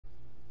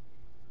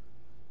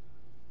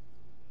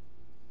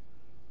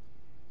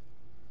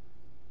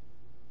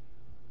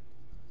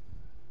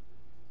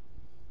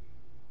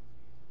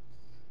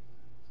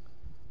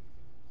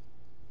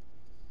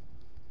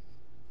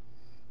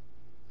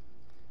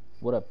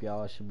What up,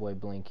 y'all? It's your boy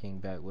Bling King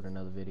back with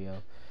another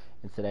video,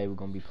 and today we're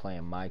gonna be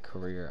playing my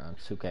career on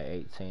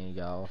 2K18,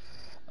 y'all.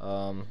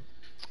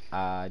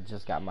 I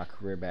just got my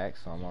career back,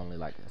 so I'm only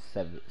like a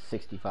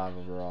 65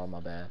 overall.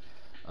 My bad.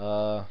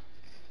 I'm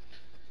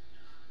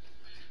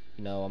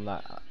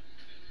not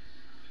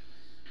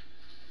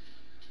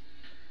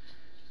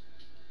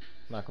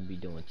gonna be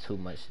doing too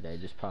much today.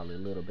 Just probably a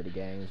little bit of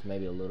games,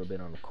 maybe a little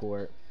bit on the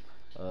court.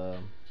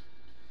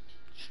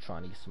 Just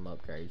trying to get some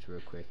upgrades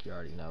real quick. You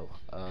already know.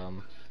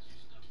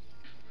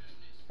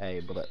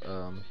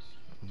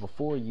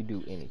 Before you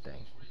do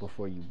anything,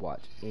 before you watch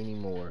any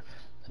more of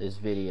this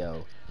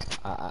video,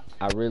 I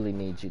really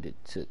need you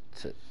to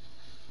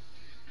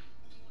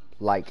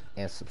like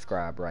and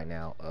subscribe right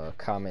now.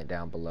 Comment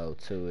down below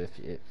too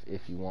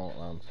if you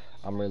want.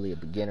 I'm really a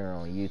beginner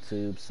on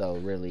YouTube, so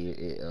really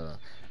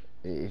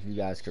if you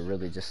guys could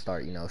really just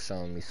start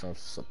showing me some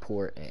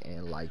support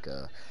and like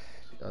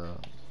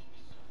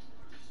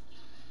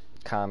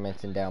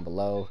commenting down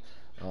below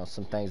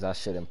some things I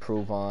should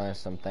improve on,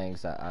 some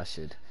things that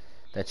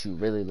you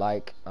really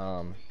like.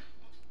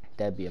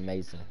 That'd be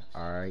amazing.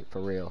 Alright, for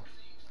real.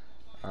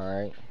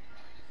 Alright.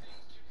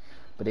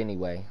 But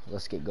anyway,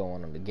 let's get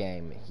going on the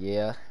game.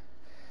 Yeah.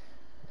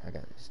 I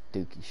got this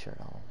Dookie shirt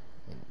on.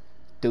 And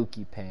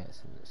Dookie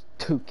pants and this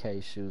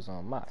 2K shoes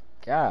on. My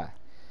God.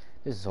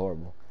 This is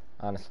horrible.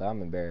 Honestly,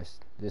 I'm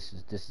embarrassed. This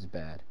is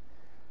bad.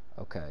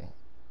 Okay.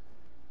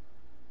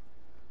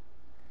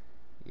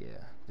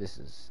 Yeah, this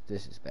is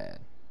bad.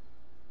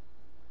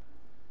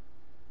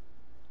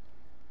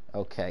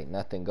 Okay,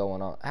 nothing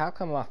going on. How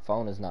come my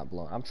phone is not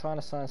blowing? I'm trying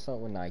to sign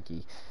something with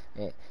Nike,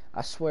 and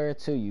I swear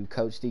to you,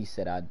 Coach D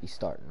said I'd be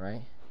starting,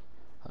 right?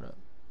 Hold up.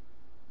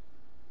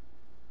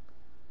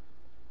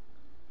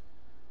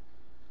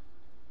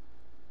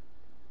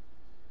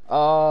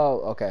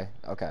 Oh, okay.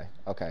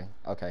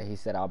 He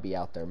said I'll be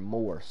out there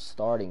more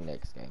starting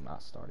next game,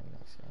 not starting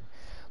next game.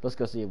 Let's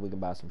go see if we can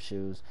buy some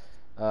shoes.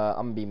 I'm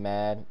gonna be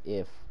mad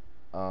if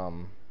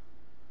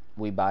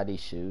we buy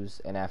these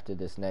shoes and after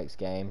this next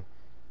game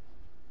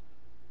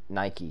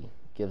Nike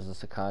gives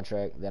us a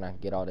contract, then I can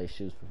get all these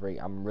shoes for free.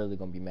 I'm really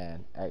gonna be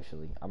mad.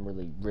 Actually, I'm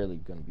really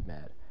gonna be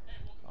mad.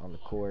 On the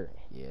court,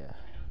 yeah.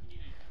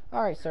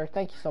 All right, sir.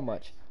 Thank you so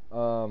much.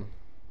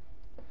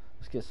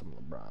 Let's get some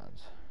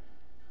LeBrons.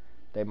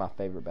 They're my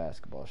favorite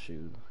basketball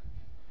shoe.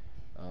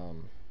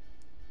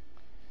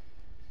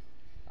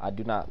 I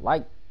do not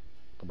like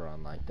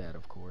LeBron like that,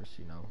 of course.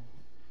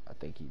 I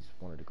think he's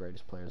one of the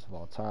greatest players of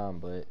all time.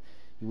 But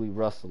we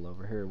rustle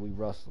over here. We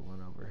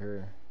rustling over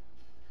here.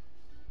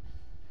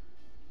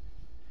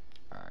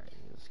 Alright,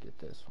 let's get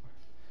this one.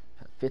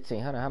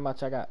 1,500. How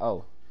much I got?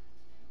 Oh,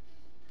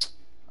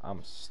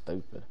 I'm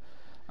stupid.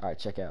 Alright,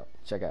 check out.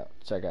 Let's go.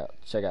 Check it out.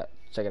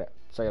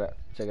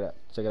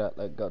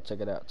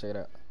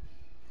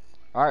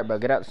 Alright, bro,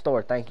 get out the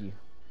store. Thank you.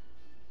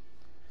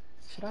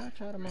 Should I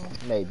try them on?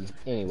 Maybe.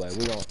 Anyway,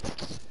 we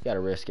gotta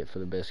risk it for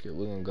the biscuit.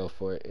 We're gonna go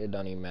for it. It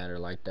don't even matter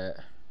like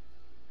that.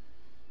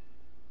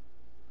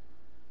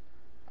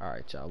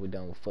 Alright, y'all. We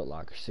done with Foot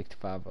Locker.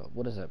 65 up.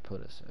 What does that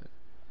put us at?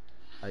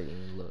 I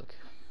didn't even look.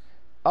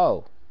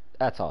 Oh,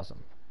 that's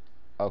awesome.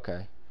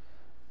 Okay.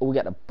 Oh, we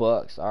got the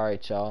Bucks.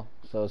 Alright, y'all.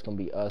 So it's gonna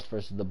be us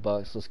versus the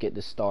Bucks. Let's get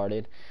this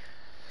started.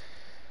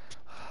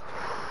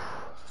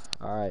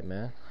 Alright,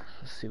 man.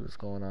 Let's see what's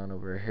going on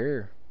over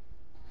here.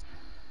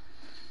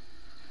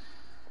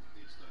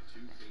 It's the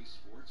 2K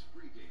Sports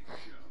pregame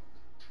show.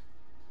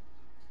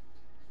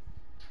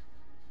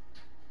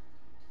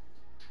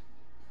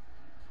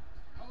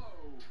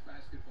 Hello,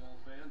 basketball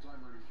fans.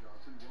 I'm Ernie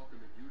Johnson,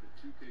 welcoming you to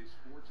 2K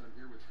Sports. I'm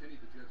here with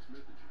Kenny the Jet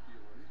Smith and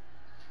Shaquille O'Neal.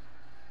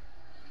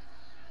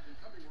 And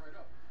coming right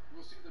up,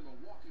 we'll see the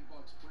Milwaukee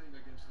Bucks playing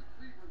against the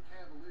Cleveland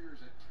Cavaliers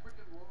at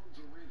Quicken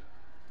Loans Arena.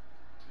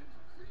 And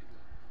for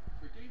Cleveland,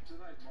 the game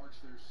tonight marks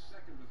their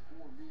second of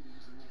 4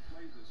 meetings they will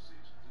play this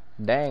season.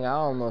 Dang, I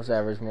almost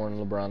averaged more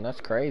than LeBron.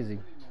 That's crazy.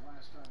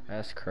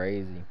 That's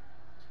crazy.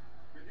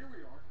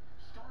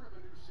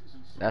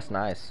 That's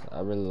nice. I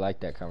really like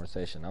that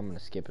conversation. I'm going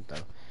to skip it,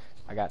 though.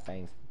 I got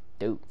things to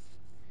do.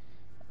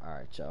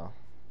 Alright, y'all.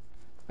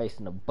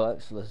 Facing the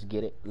Bucks. Let's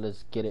get it.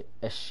 Let's get it.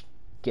 Let's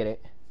get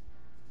it.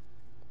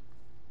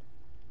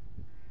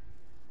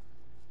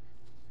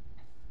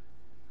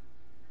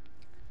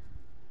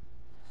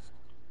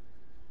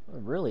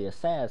 Really a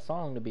sad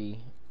song to be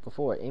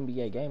before an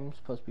NBA game. I'm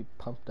supposed to be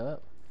pumped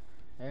up.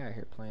 They're out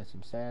here playing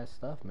some sad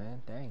stuff,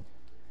 man. Dang.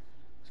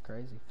 It's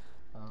crazy.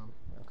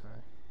 Okay.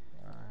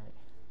 Alright.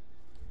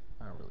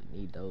 I don't really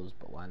need those,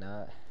 but why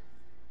not?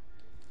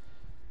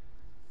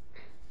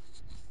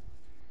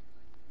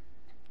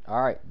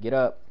 Alright, get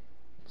up.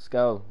 Let's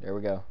go. There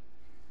we go.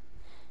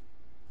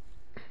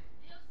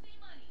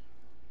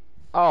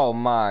 Oh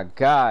my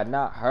God,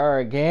 not her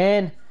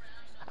again.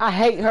 I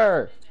hate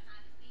her.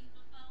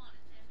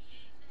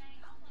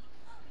 Oh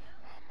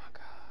my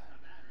God.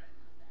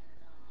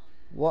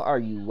 What are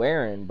you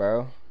wearing,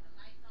 bro?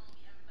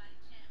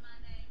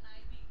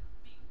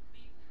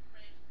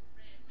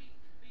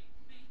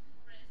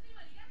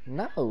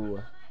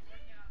 No.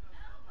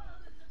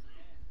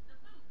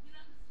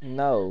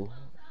 No.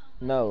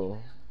 No.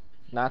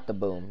 Not the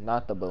boom.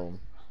 Not the boom.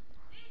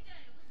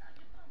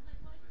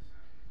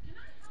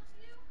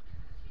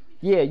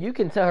 Yeah, you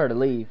can tell her to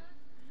leave.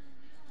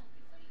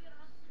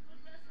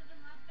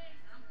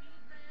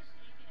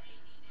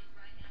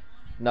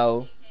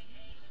 No.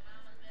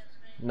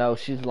 No,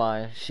 she's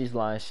lying. She's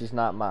lying. She's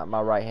not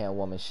my right hand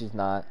woman. She's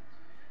not.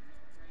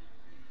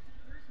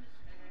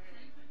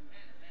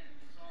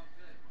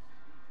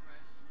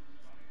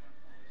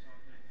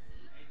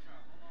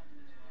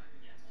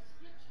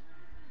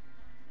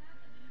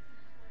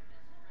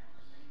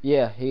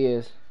 Yeah, he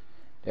is.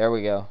 There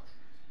we go.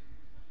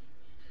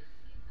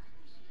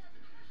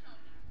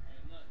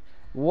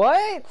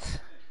 What?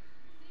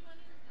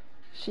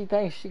 She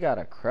thinks she got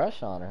a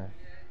crush on her.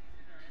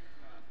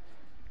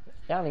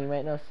 That don't even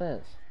make no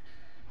sense.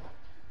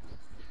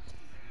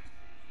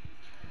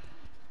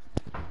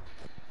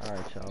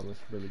 Alright, y'all, let's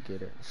really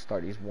get it.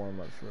 Start these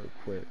warm-ups real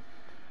quick.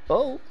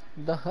 Oh,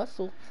 the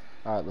hustle.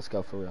 Alright, let's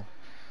go for real.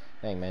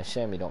 Dang, man,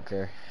 Shammy don't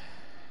care.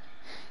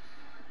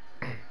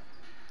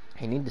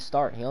 He need to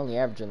start. He only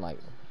averaging like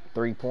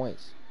 3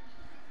 points.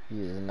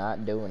 He is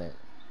not doing it.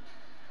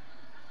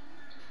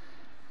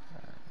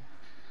 Right.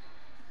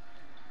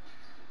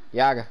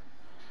 Yaga.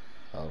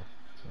 Oh.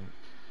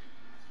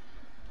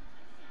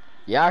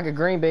 Yaga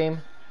green beam.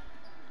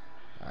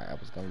 Alright, I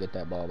was gonna get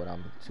that ball, but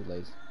I'm too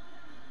lazy.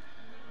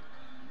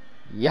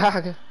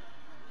 Yaga.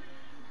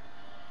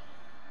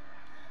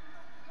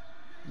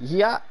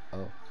 Yeah.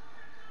 Oh.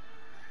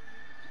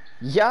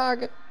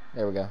 Yaga.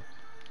 There we go.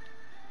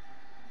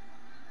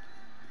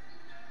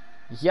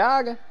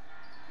 Yaga.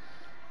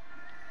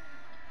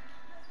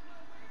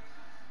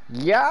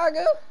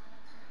 Yaga.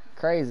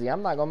 Crazy.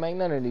 I'm not gonna make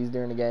none of these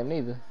during the game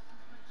neither.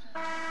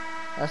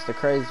 That's the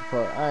crazy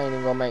part. I ain't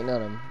even gonna make none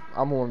of them.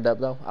 I'm warmed up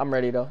though. I'm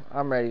ready though.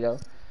 I'm ready though.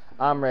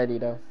 I'm ready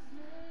though.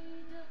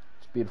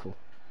 It's beautiful.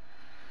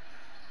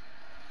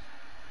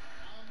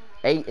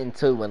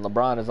 8-2 and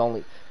LeBron is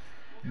only.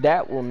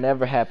 That will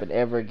never happen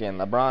ever again.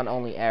 LeBron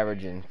only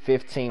averaging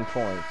 15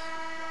 points,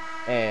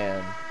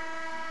 and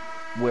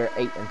we're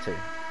 8-2.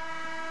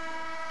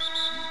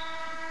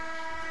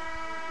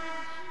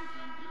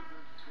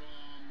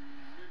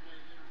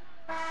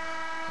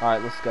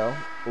 Alright, let's go.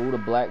 Ooh, the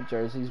black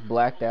jerseys,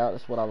 blacked out.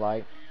 That's what I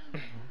like.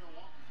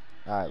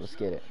 Alright, let's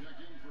get it.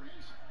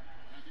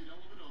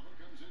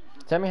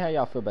 Tell me how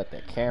y'all feel about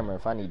that camera,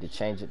 if I need to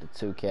change it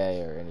to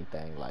 2K or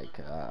anything. Like,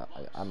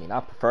 I mean, I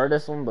prefer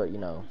this one, but, you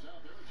know,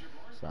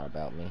 it's not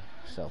about me.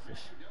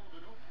 Selfish.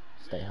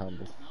 Stay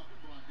humble.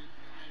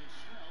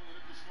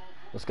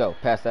 Let's go.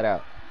 Pass that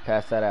out.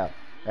 Pass that out.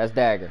 That's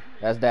dagger.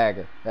 That's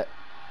dagger.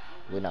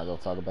 We're not going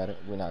to talk about it.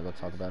 We're not going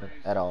to talk about it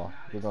at all.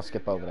 We're going to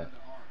skip over that.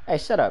 Hey,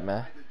 shut up,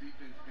 man.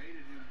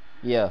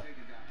 Yeah.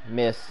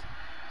 Miss.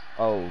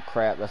 Oh,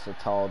 crap. That's a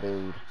tall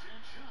dude.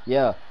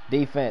 Yeah.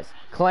 Defense.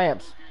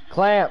 Clamps.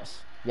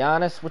 Clamps.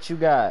 Giannis, what you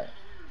got?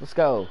 Let's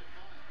go.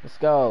 Let's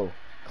go.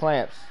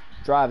 Clamps.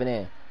 Driving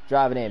in.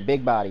 Driving in.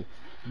 Big body.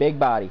 Big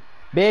body.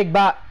 Big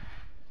body.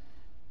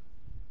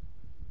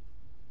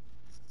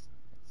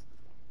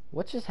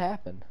 What just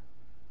happened?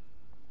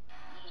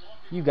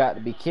 You got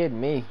to be kidding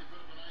me.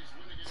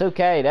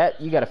 2K, that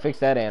you got to fix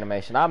that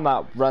animation. I'm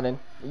not running.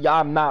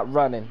 I'm not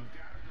running.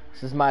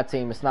 This is my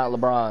team. It's not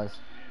LeBron's.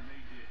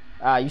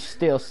 Ah, you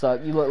still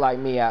suck. You look like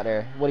me out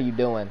there. What are you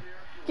doing?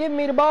 Give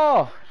me the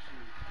ball.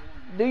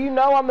 Do you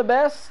know I'm the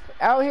best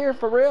out here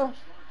for real?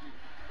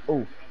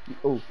 Ooh,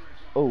 ooh,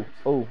 ooh,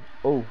 ooh,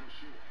 ooh.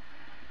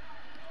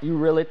 You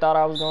really thought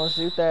I was going to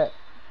shoot that?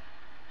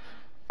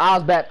 I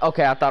was about,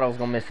 okay, I thought I was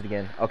going to miss it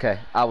again. Okay,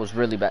 I was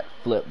really about to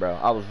flip, bro.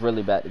 I was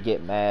really about to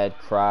get mad,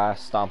 cry,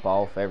 stomp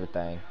off,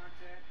 everything.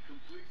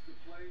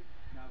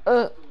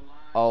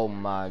 Oh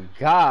my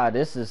God,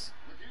 this is,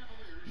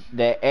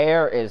 the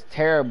air is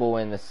terrible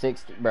in the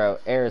 60, bro.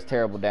 Air is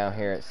terrible down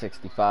here at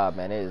 65,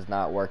 man. It is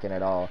not working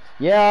at all.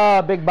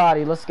 Yeah, big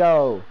body, let's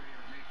go.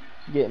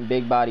 Getting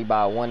big body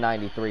by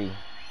 193.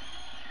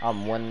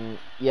 I'm one,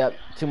 yep,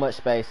 too much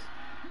space.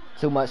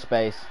 Too much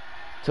space.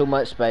 Too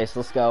much space,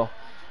 let's go.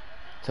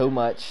 Too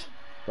much.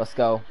 Let's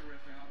go.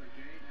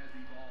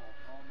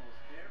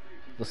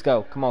 Let's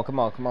go. Come on, come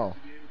on, come on.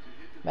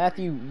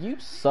 Matthew, you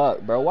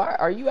suck, bro. Why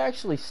are you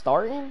actually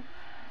starting?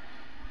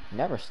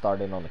 Never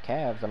started on the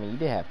Cavs. I mean, you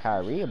did have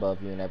Kyrie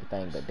above you and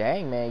everything, but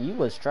dang, man, you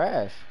was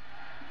trash.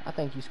 I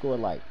think you scored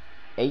like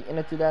 8 in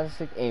the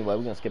 2006. Anyway,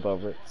 we're gonna skip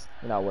over it.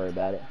 We're not worried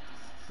about it.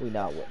 We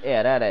not.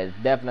 Yeah, that is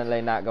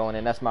definitely not going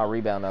in. That's my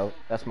rebound though.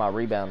 That's my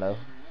rebound though.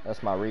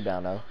 That's my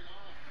rebound though.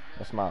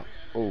 That's my.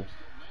 Ooh,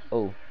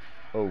 ooh,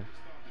 ooh.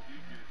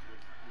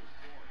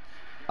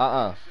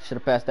 Should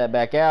have passed that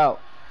back out.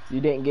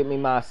 You didn't get me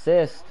my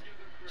assist.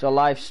 It's your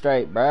life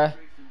straight, bruh.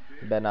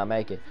 You better not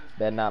make it.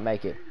 Better not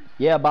make it.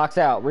 Yeah, box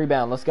out.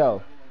 Rebound. Let's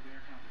go.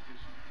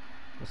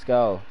 Let's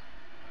go.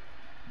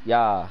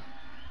 Yeah.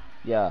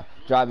 Yeah.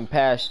 Driving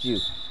past you.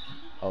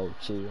 Oh,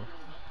 chill.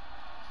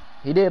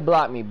 He did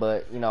block me,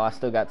 but, you know, I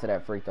still got to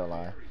that free throw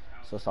line.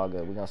 So it's all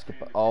good. We're going to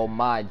skip it. Oh,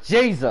 my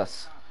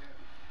Jesus.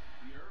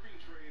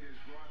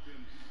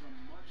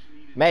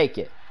 Make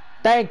it.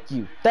 Thank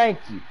you. Thank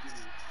you.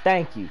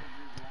 Thank you.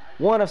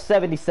 1 of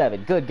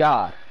 77. Good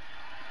God.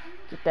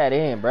 Get that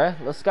in, bruh.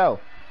 Let's go.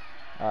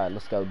 All right,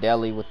 let's go.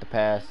 Deli with the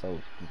pass. So,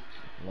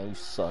 man, you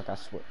suck. I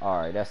swear.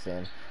 All right, that's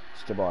in.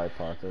 It's Jabari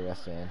Parker.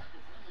 That's in.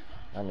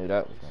 I knew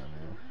that was going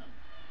in.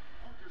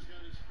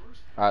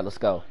 All right, let's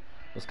go.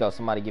 Let's go.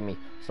 Somebody give me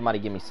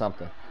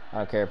something. I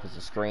don't care if it's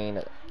a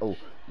screen. Oh,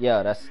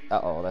 yeah, that's.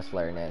 Uh-oh, that's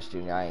Larry Nance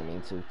Jr. I ain't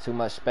mean to. Too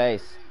much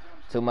space.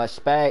 Too much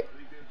space.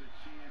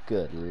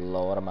 Good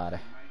Lord Almighty.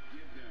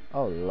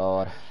 Oh,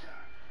 Lord.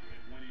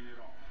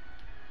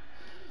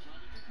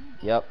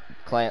 Yep,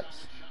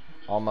 clamps.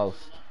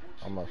 Almost.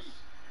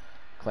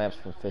 Clamps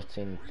from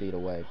 15 feet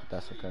away, but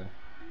that's okay.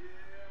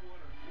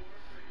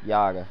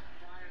 Yaga.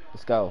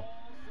 Let's go.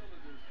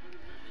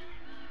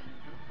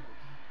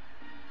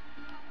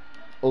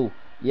 Oh,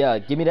 yeah,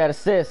 give me that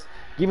assist.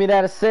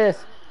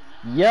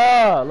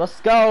 Yeah,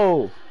 let's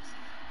go.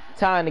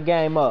 Tying the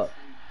game up.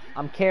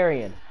 I'm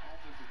carrying.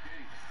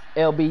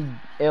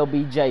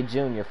 LBJ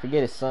Jr.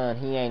 Forget his son.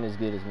 He ain't as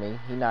good as me.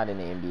 He not in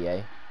the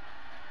NBA.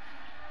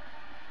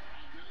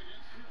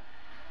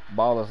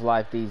 Baller's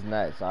life, these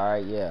nuts. All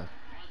right, yeah.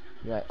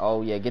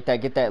 Oh, yeah, get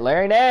that.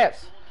 Larry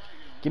Nance.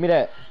 Give me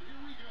that.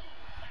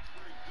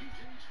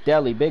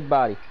 Deli, big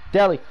body.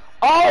 Deli.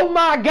 Oh,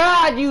 my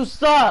God, you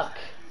suck.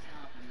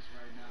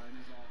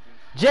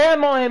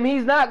 Jam on him.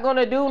 He's not going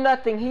to do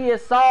nothing. He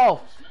is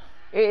soft.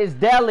 It is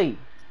Deli.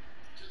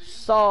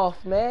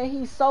 Soft, man.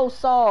 He's so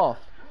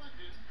soft.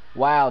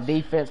 Wow,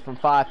 defense from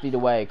 5 feet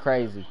away.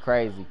 Crazy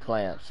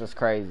clamps. That's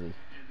crazy.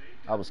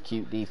 That was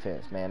cute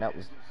defense, man. That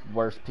was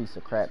worst piece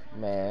of crap,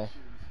 man.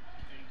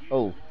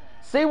 Oh,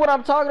 see what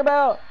I'm talking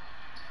about?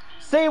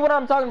 He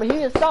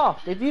is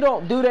soft. If you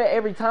don't do that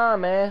every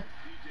time, man,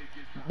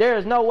 there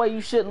is no way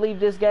you should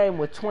leave this game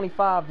with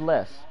 25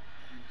 less.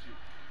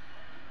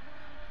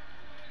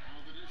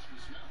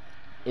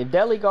 If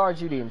Deli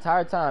guards you the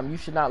entire time, you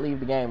should not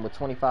leave the game with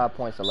 25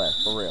 points or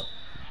less. For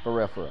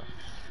real.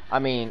 I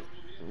mean,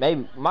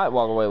 maybe might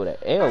walk away with an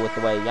L with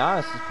the way Giannis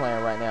is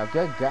playing right now.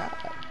 Good God.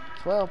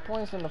 12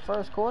 points in the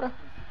first quarter.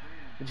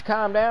 Would you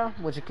calm down?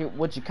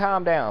 Would you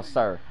calm down,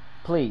 sir?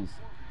 Please.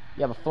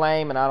 You have a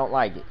flame and I don't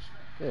like it.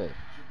 Good.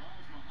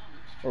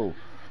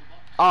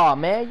 Oh,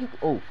 man.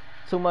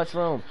 Too much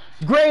room.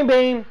 Green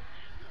bean.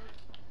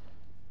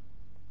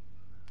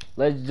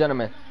 Ladies and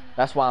gentlemen,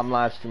 that's why I'm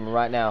live streaming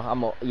right now.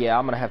 I'm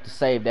gonna have to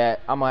save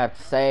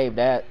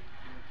that.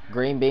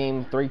 Green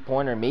beam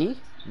 3-pointer. Me?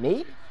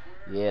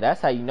 Yeah,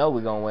 that's how you know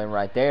we're gonna win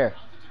right there.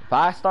 If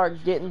I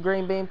start getting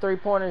green beam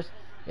 3-pointers,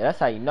 yeah, that's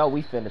how you know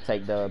we finna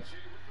take dubs.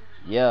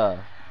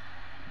 Yeah.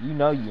 You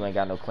know you ain't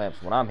got no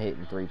clamps when I'm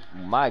hitting three.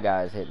 My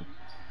guy's hitting.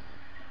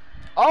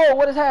 Oh,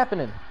 what is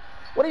happening?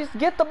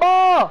 Get the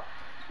ball!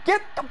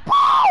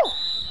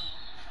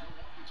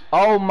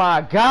 Oh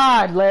my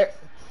God,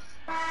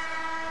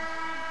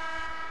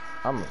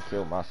 I'm gonna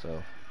kill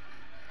myself.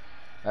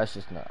 That's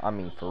just not, I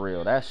mean, for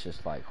real, that's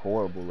just like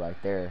horrible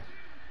right there.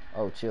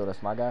 Oh, chill,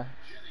 that's my guy.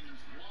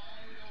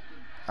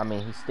 I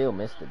mean, he still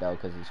missed it though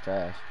because he's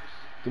trash.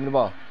 Give me the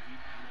ball.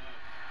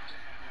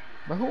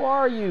 But who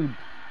are you?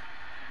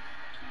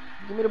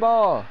 Give me the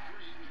ball.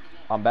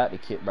 I'm about to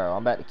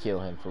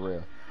kill him for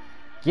real.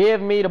 Give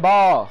me the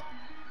ball.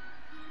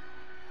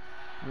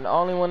 I'm the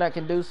only one that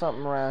can do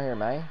something around here,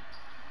 man.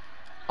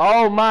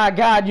 Oh my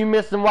God, you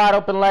missed some wide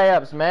open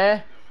layups,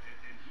 man.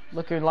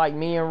 Looking like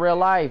me in real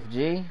life,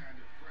 G.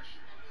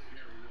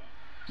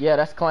 Yeah,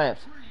 that's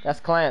clamps.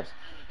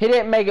 He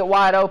didn't make it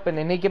wide open,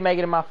 and he can make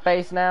it in my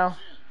face now.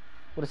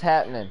 What is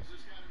happening?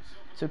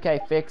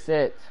 2K, fix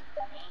it.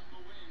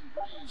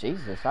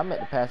 Jesus, I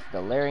meant to pass it to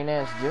Larry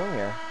Nance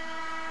Jr.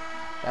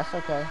 That's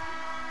okay.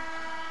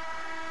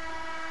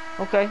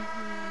 Okay.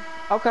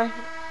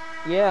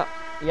 Yeah,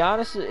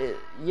 Giannis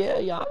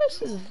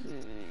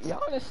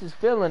is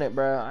feeling it,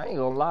 bro. I ain't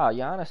gonna lie.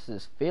 Giannis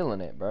is feeling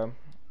it, bro.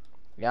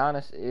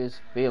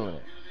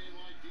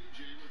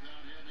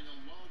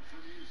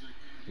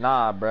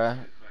 Nah, bro.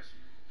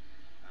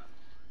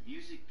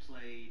 Music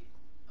played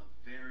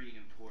a very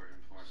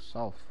important part.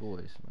 Soft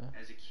voice, man.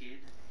 As a kid,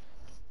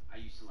 I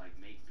used to like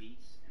make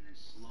beats, and then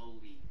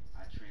slowly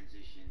I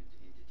transitioned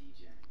into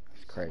DJing.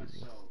 It's crazy.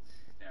 So much so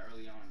that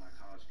early on in my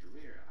college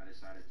career, I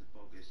decided to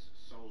focus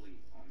solely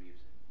on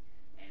music,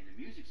 and the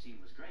music scene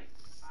was great.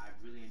 I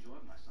really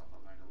enjoyed myself. I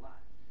learned a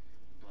lot,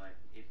 but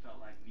it felt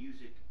like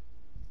music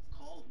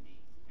called me,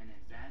 and then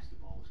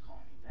basketball was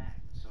calling me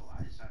back. So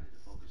I decided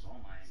to focus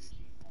all my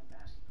energy on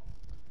basketball,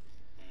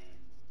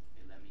 and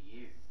it led me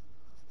here.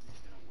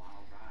 It's been a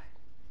wild ride,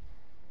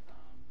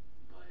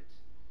 but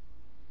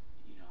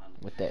you know,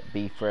 with that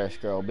Be Fresh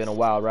girl, been a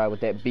wild ride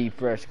with that Be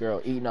Fresh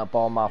girl, eating up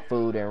all my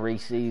food and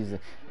Reese's,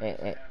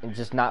 and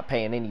just not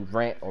paying any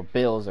rent or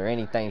bills or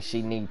anything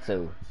she need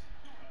to.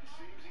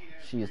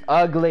 She is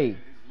ugly.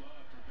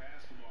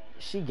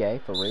 Is she gay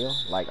for real?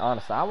 Like,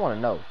 honestly, I want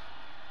to know.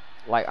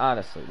 Like,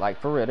 honestly,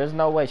 like, for real, there's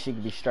no way she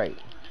could be straight.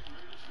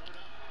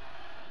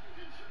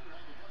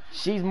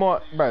 She's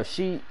more, bro,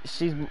 she's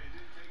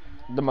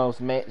the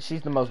most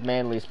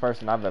manliest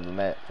person I've ever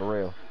met, for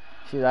real.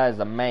 That is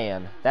a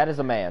man.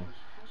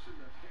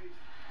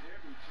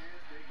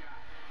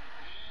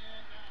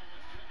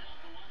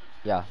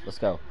 Yeah, let's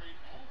go.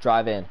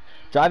 Drive in.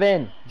 Drive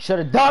in. You should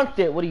have dunked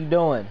it. What are you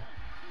doing?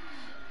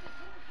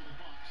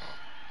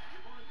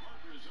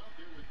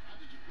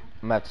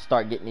 I'm gonna have to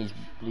start getting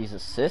these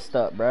assists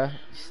up, bruh.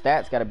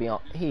 Stats gotta be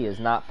on. He is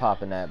not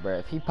popping that, bruh.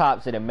 If he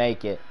pops it and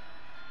make it,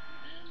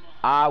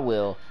 I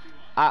will.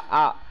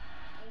 I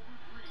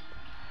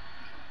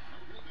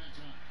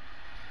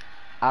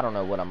don't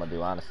know what I'm gonna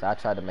do, honestly. I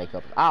tried to make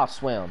up. I'll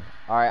swim.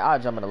 Alright, I'll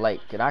jump in the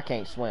lake. And I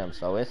can't swim,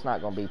 so it's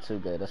not gonna be too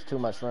good. That's too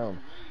much room.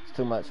 It's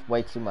too much,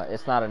 way too much.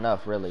 It's not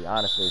enough, really,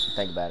 honestly, if you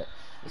think about it.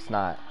 It's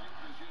not.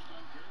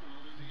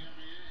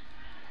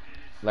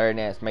 Larry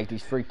Nance, make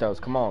these free throws.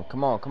 Come on,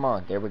 come on, come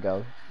on. There we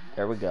go.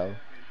 There we go.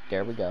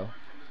 There we go.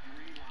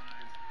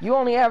 You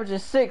only averaging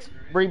 6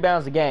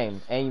 rebounds a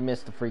game, and you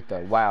missed the free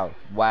throw. Wow.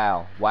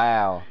 Wow.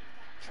 Wow.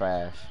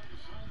 Trash.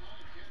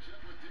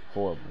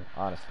 Horrible,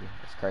 honestly.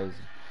 It's crazy.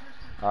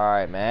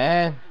 Alright,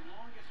 man.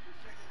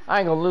 I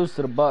ain't gonna lose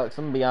to the Bucks,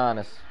 I'm gonna be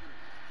honest.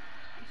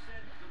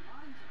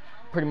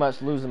 Pretty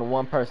much losing to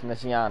one person,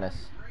 that's Giannis.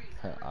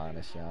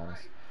 Honest Giannis.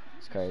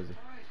 It's crazy.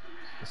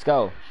 Let's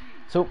go.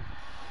 Two.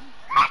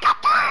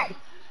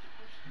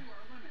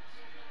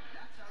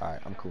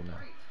 Alright, I'm cool now.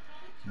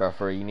 Bro,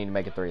 for you need to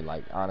make a 3,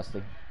 like,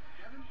 honestly.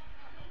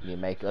 You need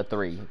to make a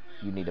 3.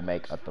 You need to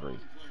make a 3.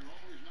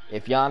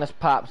 If Giannis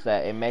pops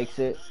that and makes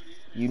it,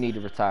 you need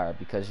to retire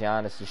because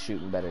Giannis is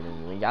shooting better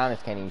than you. And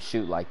Giannis can't even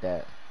shoot like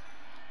that.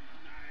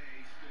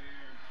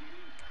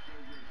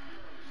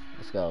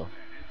 Let's go.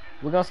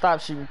 We're going to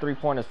stop shooting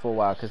 3-pointers for a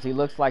while because he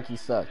looks like he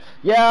sucks.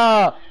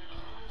 Yeah!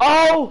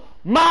 Oh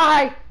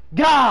my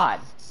God!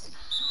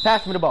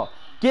 Pass me the ball.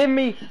 Give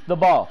me the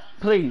ball,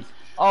 please.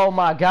 Oh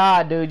my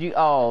God, dude.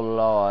 Oh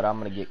Lord, I'm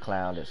going to get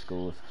clowned at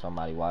school if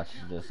somebody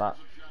watches this.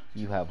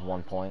 You have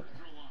 1 point.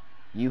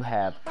 You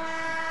have...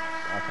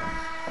 Okay.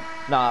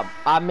 Nah,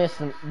 I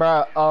missing,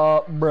 bruh.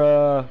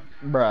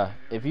 Bruh.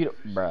 If you,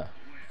 bruh,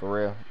 for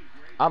real,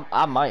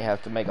 I might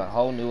have to make a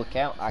whole new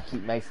account. I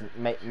keep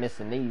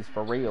missing these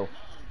for real.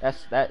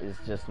 That is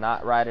just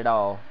not right at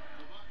all.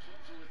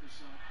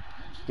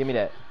 Give me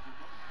that.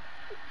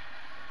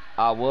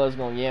 I was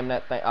gonna yam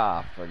that thing.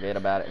 Ah, forget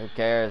about it. Who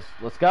cares?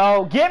 Let's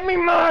go. Get me,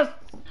 Mus.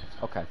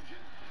 Okay.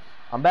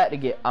 I'm about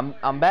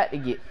to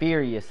get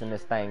furious in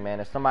this thing, man.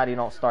 If somebody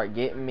don't start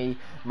getting me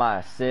my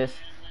assist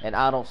and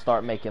I don't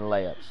start making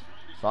layups.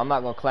 So I'm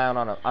not gonna clown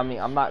on him. I mean,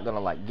 I'm not gonna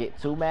like get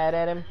too mad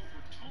at him.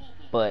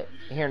 But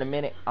here in a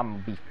minute, I'm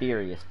gonna be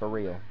furious for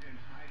real.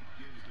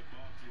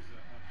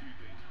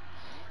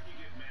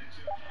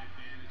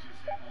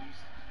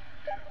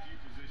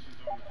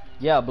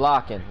 Yeah,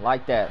 blocking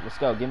like that. Let's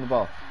go. Give me the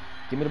ball.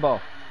 Give me the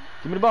ball.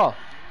 Give me the ball.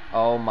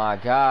 Oh my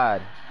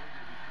God.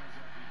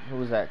 Who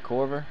was that?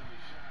 Corver?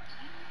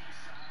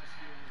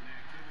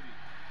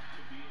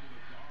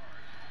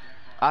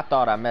 I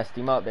thought I messed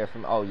him up there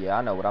from. Oh yeah,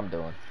 I know what I'm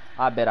doing.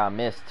 I bet I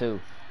missed too.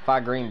 If I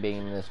green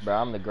beam this, bro,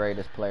 I'm the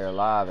greatest player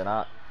alive, and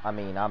I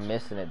mean, I'm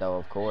missing it though,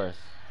 of course.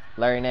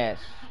 Larry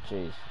Nance,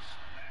 Jesus,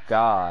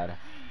 God,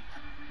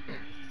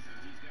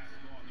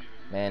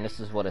 man, this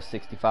is what a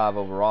 65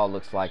 overall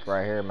looks like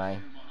right here,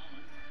 man.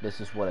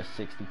 This is what a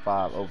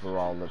 65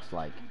 overall looks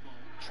like.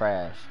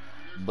 Trash,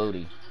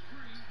 booty.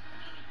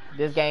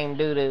 This game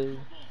doo doo.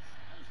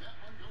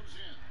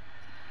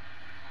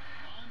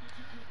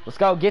 Let's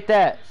go, get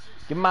that.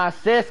 Give me my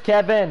assist,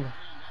 Kevin.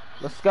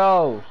 Let's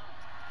go.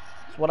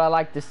 That's what I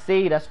like to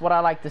see. That's what I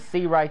like to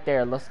see right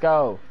there. Let's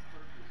go.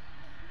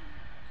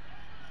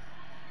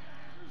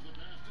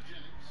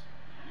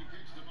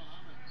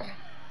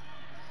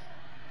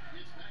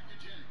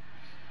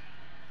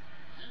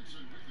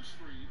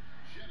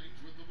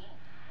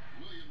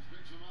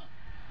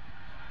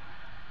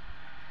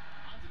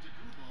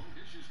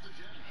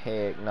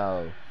 Heck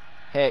no.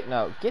 Heck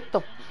no. Get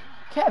the...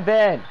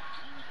 Kevin!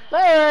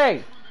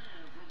 Larry!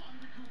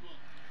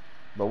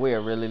 But we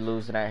are really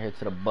losing out here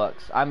to the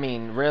Bucks. I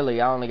mean, really,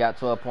 I only got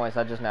 12 points.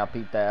 I just now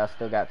peeped that. I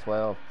still got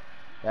 12.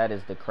 That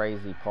is the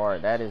crazy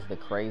part. That is the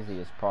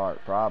craziest part,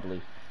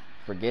 probably.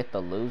 Forget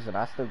the losing.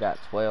 I still got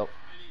 12.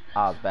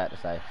 I was about to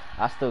say.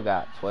 I still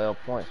got 12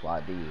 points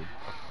while I did.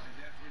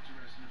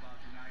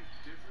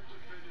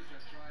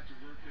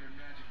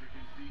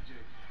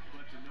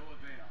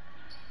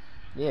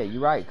 Yeah,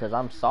 you're right, because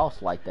I'm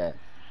sauce like that.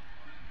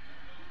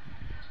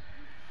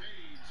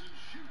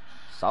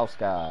 Sauce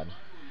God.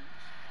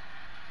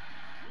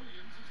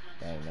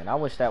 Dang, man, I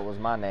wish that was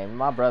my name.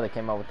 My brother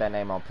came up with that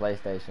name on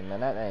PlayStation,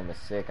 man. That name is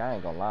sick. I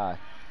ain't gonna lie.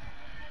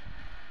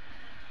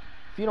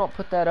 If you don't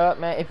put that up,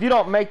 man, if you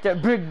don't make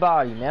that big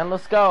body, man,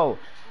 let's go.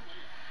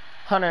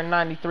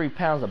 193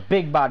 pounds of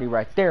big body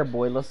right there,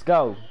 boy. Let's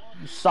go.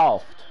 You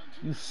soft.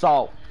 You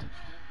soft.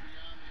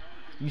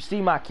 You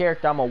see my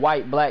character, I'm a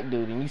white black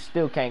dude, and you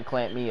still can't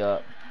clamp me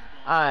up.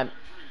 I'm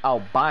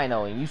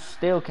albino, and you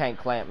still can't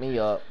clamp me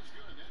up.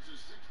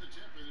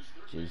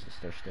 Jesus,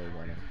 they're still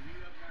winning.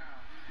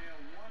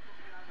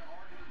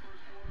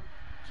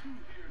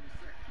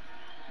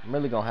 I'm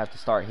really gonna have to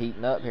start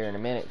heating up here in a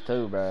minute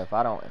too, bro. If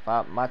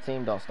my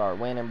team don't start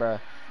winning, bro,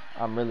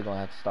 I'm really gonna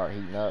have to start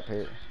heating up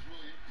here.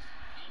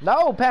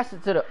 No, pass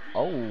it to the.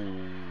 Oh,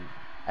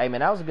 Hey,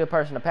 man, that was a good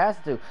person to pass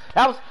it to.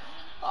 That was...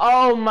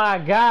 Oh, my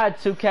God,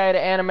 2K, the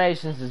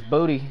animations is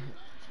booty.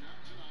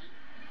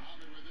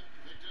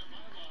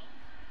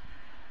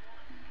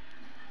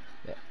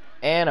 The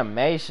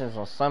animations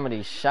on some of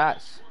these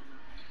shots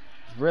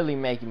is really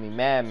making me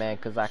mad, man,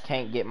 because I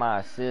can't get my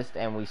assist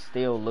and we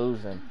still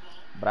losing.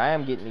 But I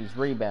am getting these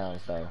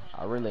rebounds, though.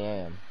 I really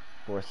am.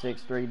 For a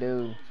 6'3"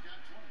 dude.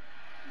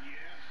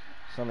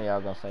 Some of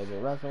y'all gonna say,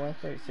 but Russell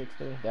Westbrook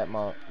 6'3"?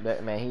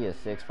 That man, he is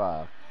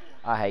 6'5".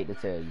 I hate to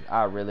tell you,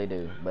 I really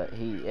do, but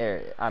he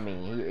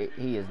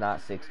is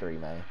not 6'3",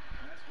 man.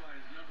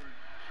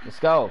 Let's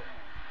go.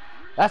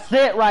 That's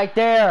it right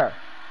there.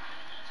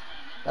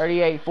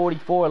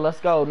 38-44.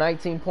 Let's go.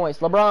 19 points.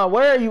 LeBron,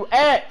 where are you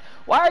at?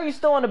 Why are you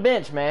still on the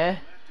bench, man?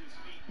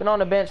 Been on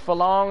the bench for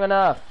long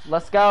enough.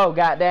 Let's go.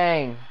 God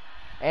dang.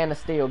 And the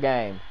steal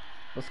game.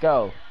 Let's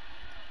go.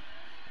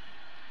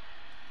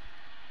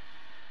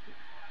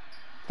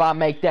 If I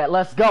make that,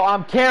 let's go.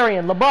 I'm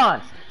carrying.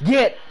 LeBron,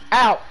 get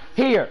out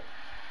here.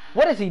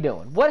 What is he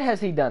doing? What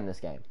has he done this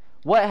game?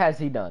 What has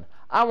he done?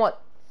 Wow.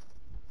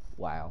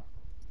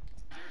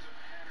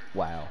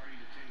 Wow.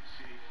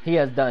 He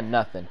has done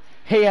nothing.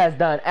 He has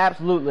done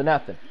absolutely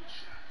nothing.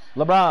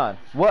 LeBron,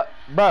 what?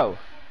 Bro.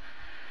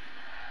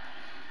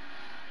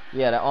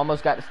 Yeah, that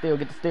almost got the steal.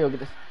 Get the steal.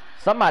 Get the...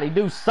 Somebody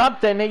do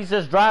something. He's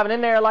just driving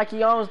in there like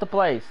he owns the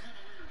place.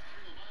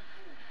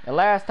 And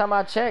last time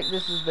I checked,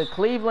 this is the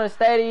Cleveland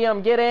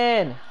Stadium. Get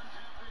in.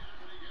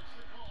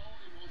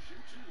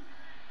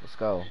 Let's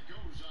go.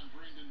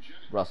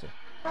 Russell.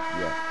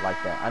 Yeah,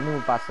 like that. I knew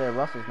if I said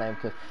Russell's name,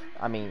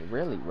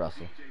 really,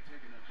 Russell.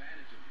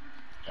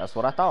 That's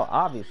what I thought,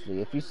 obviously.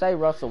 If you say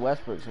Russell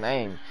Westbrook's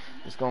name,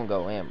 it's going to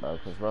go in, bro,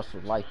 because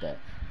Russell's like that.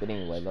 But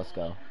anyway, let's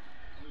go.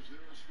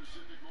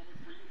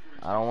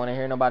 I don't want to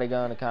hear nobody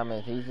go in the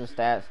comments. He's a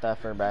stat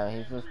stuffer, bro.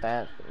 He's a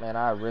stat... Man,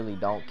 I really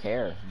don't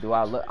care. Do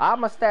I look...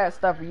 I'm a stat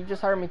stuffer. You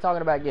just heard me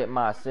talking about getting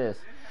my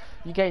assists.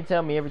 You can't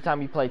tell me every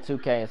time you play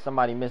 2K and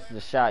somebody misses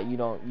a shot, you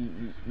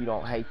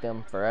don't hate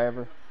them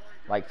forever.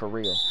 Like, for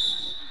real.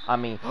 I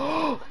mean...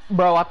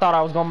 Bro, I thought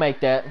I was going to make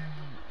that.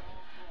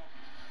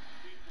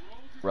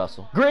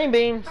 Russell. Green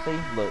bean. See,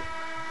 look.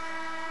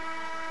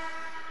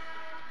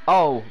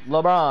 Oh,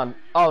 LeBron.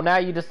 Oh, now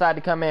you decide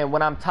to come in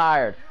when I'm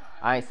tired.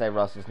 I ain't say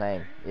Russell's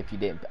name. If you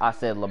didn't, I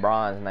said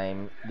LeBron's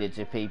name. Did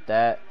you peep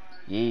that?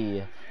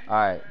 Yeah. All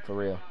right, for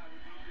real.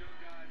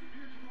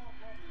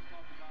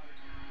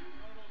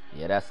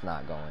 Yeah, that's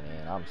not going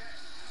in. I'm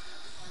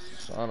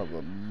son of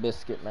a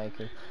biscuit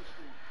maker.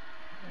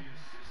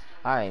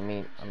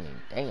 Damn.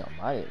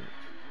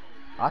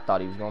 I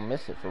thought he was gonna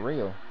miss it for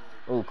real.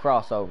 Ooh,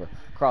 crossover.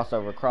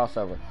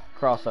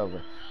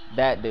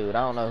 That dude, I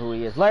don't know who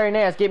he is. Larry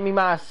Nance, get me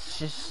my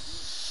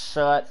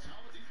shut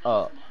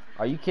up.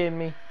 Are you kidding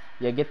me?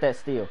 Yeah, get that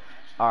steal.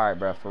 Alright,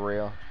 bro, for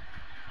real.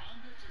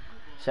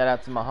 Shout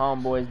out to my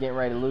homeboys getting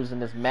ready to lose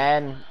in this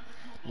Madden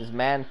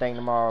thing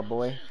tomorrow,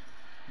 boy.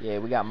 Yeah,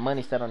 we got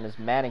money set on this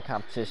Madden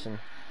competition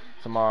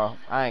tomorrow.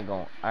 I ain't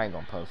gonna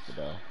post it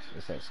though.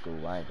 It's at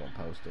school. I ain't gonna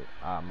post it.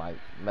 I might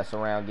mess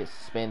around, get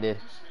suspended.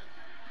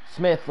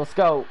 Smith, let's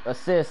go.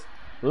 Assist.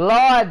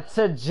 Lord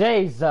to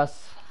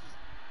Jesus.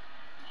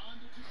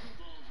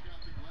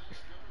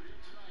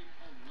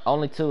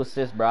 Only 2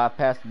 assists, bro. I've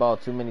passed the ball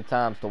too many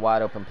times to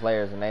wide open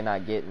players, and they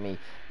not getting me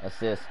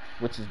assists,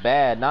 which is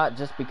bad. Not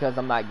just because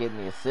I'm not getting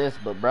the assists,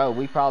 but, bro,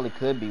 we probably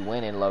could be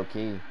winning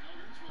low-key.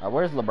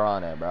 Where's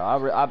LeBron at,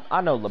 bro?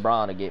 I know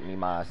LeBron will get me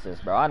my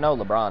assist, bro. I know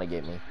LeBron will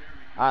get me.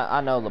 I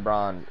know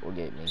LeBron will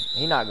get me.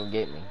 He not going to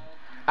get me.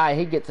 All right,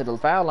 he get to the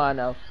foul line,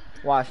 though.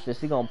 Watch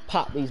this. He going to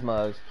pop these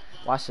mugs.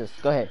 Watch this.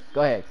 Go ahead,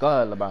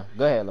 LeBron.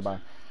 Go ahead,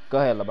 LeBron.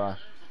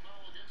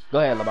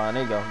 There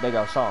you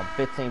go. Show him.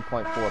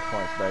 15.4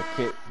 points, bro.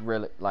 Kid,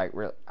 really,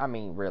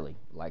 really.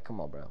 Like,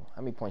 come on, bro.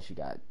 How many points you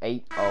got?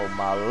 8. Oh,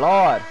 my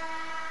Lord.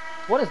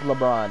 What is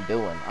LeBron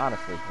doing,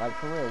 honestly? Like,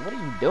 for real, what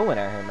are you doing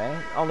out here,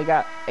 man? Only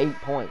got 8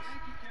 points.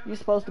 You're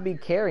supposed to be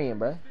carrying,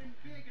 bro.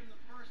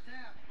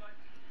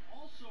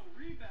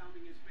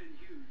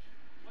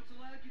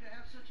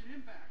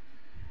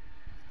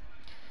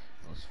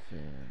 Let's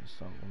finish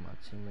something with my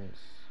teammates.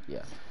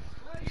 Yeah.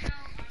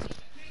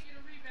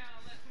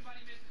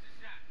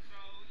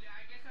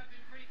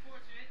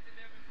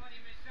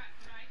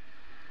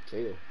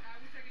 Chill. I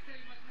wish I could tell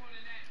you much more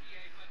than that, DA,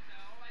 but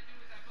all I do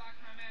is I box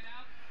my man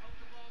out, hope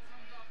the ball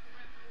comes off the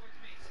rim towards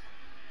me.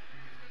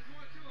 There's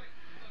more to it.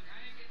 Look,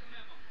 I didn't get the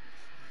memo.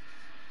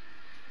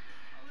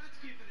 Well, let's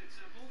keep it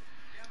simple.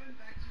 Kevin,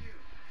 back to you.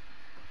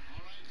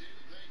 All right,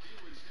 David, thank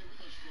you, and stay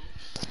with us,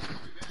 folks.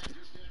 We'll be back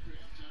just after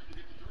halftime to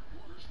get the third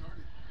quarter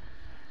started.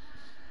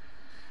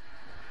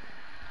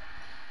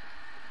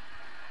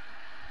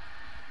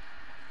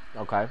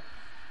 Okay.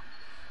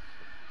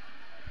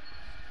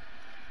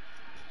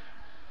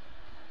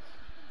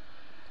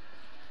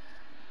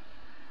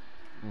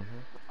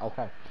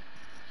 Okay. And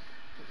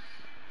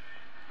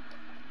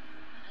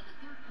the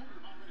third quarter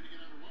about ready to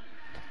get underway.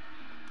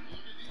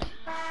 Look at these he's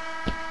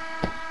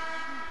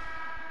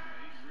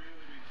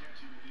really been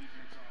catching the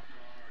defense off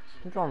guard.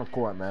 Who's on the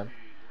court, man?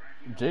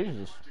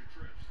 Jesus.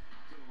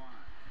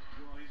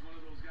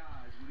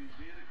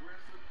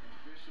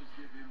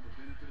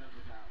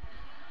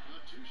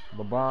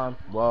 LeBron,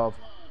 Love,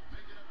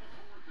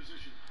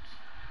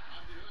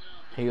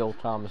 Hill,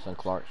 Thomas, and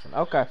Clarkson.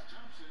 Okay.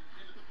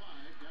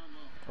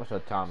 What's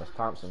that, Thomas?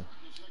 Thompson.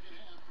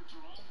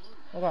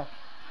 Okay.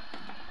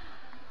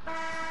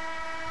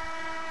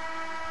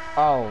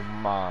 Oh,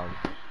 my.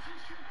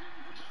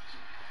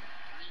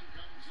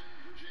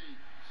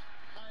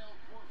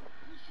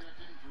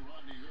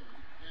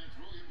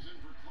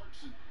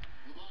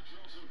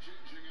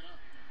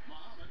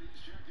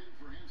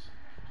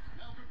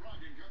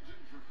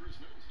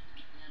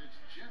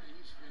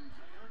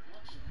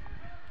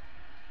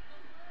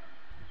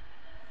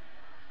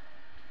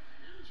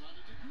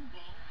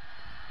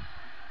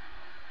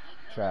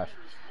 Trash.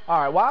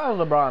 Alright, why is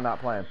LeBron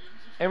not playing?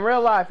 In real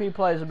life, he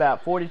plays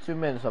about 42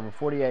 minutes of a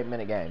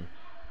 48-minute game.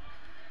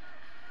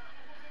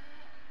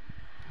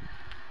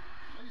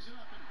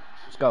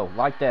 Let's go.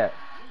 Like that.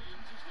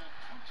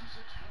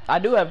 I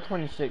do have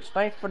 26.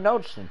 Thanks for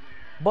noticing.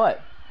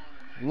 But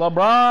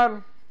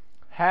LeBron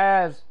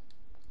has...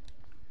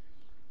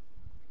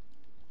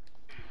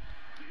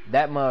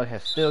 That mug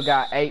has still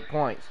got 8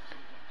 points.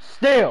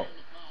 Still.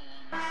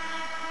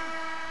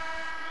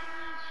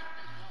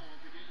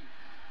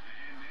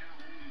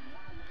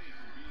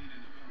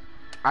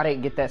 I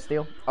didn't get that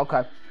steal.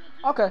 Okay.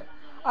 Okay.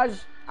 I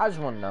just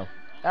want to know.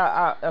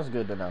 That's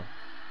good to know.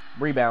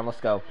 Rebound.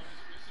 Let's go.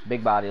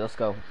 Big body. Let's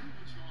go.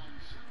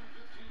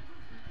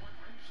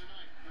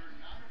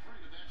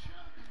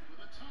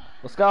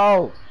 Let's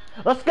go.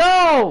 Let's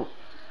go.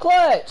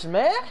 Clutch,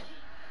 man.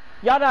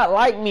 Y'all not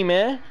like me,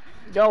 man.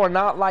 Y'all are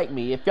not like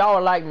me. If y'all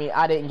are like me,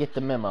 I didn't get the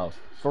memo.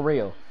 For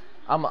real.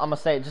 I'm going to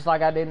say it just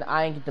like I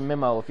ain't get the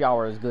memo if y'all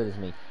were as good as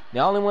me. The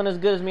only one as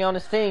good as me on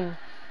this team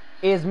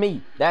is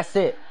me. That's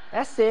it.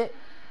 That's it.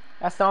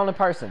 That's the only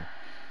person.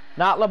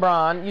 Not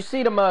LeBron. You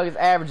see the mug is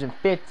averaging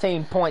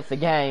 15 points a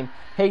game.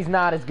 He's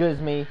not as good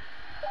as me.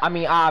 I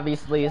mean,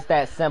 obviously, it's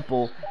that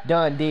simple.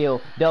 Done deal.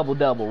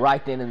 Double-double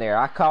right then and there.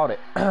 I called it.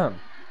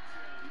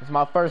 It's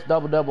my first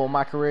double-double in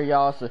my career,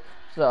 y'all. It's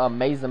an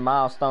amazing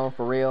milestone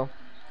for real.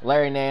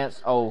 Larry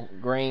Nance. Oh,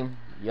 Green.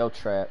 Yo,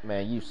 Trap.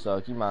 Man, you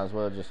suck. You might as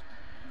well just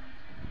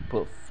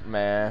put...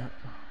 Man.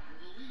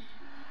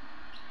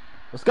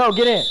 Let's go.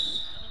 Get in.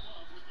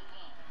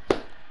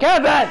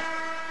 Kevin!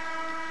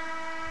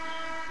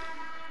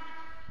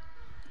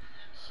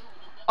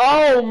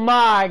 Oh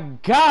my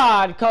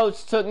God,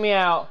 Coach took me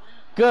out.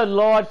 Good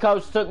Lord,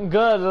 Coach took me.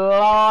 Good Lord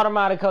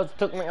Almighty, Coach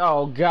took me.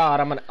 Oh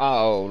God,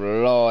 oh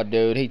Lord,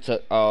 dude, he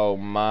took. Oh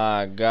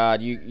my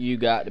God, you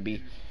got to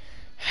be.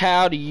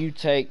 How do you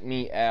take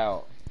me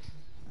out?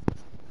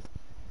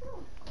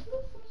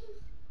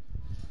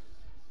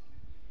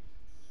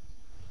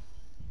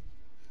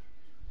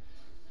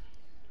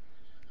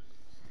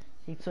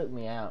 He took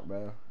me out,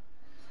 bro.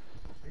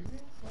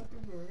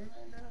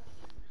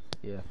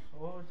 Yeah.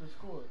 What was the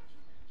score?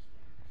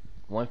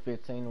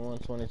 115 to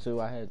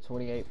 122. I had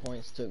 28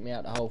 points. Took me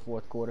out the whole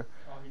fourth quarter.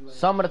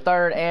 Some of the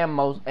third and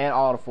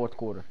all the fourth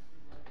quarter.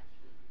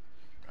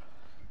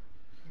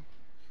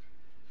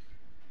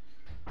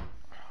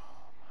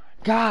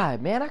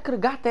 God, man, I could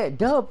have got that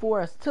dub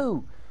for us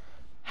too.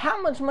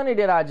 How much money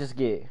did I just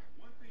get?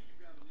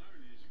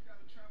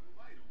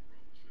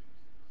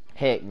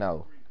 Heck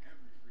no.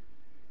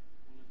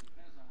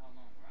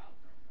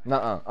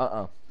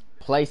 Nuh-uh.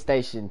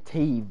 PlayStation,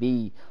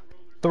 TV,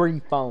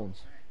 3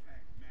 phones.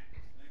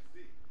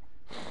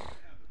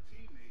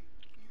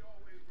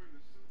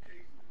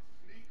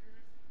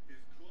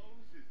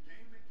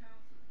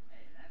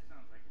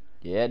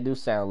 Yeah, it do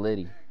sound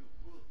litty.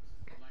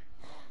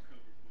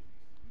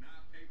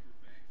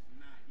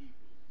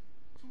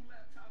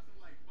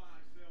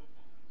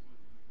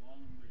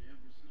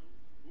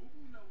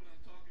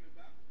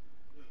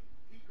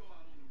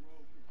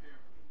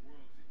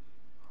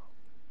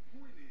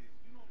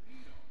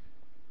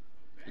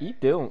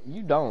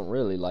 You don't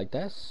really like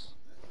that's.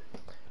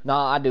 No,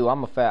 I do.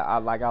 I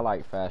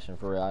like fashion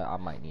for real. I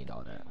might need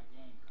all that.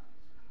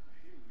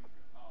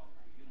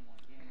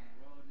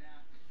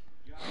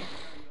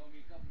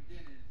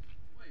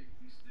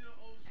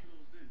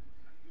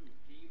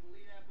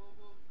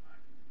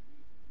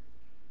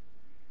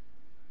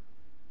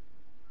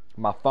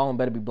 My phone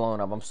better be blown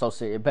up. I'm so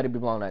serious. It better be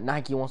blown up.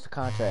 Nike wants the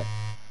contract.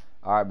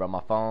 All right, bro.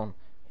 My phone.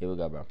 Here we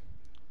go, bro.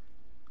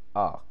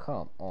 Oh,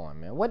 come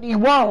on, man. What do you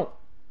want?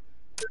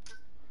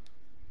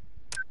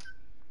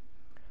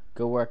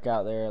 Good work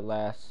out there at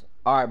last.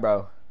 Alright,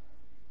 bro.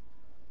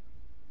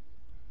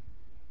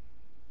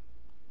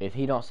 If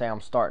he don't say I'm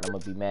starting, I'm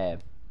going to be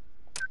mad.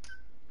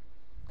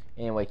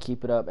 Anyway,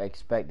 keep it up.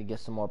 Expect to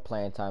get some more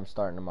playing time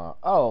starting tomorrow.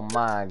 Oh,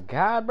 my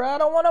God, bro. I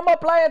don't want no more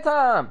playing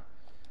time.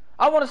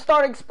 I want a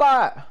starting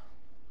spot.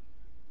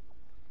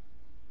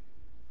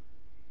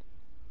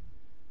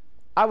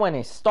 I want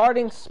a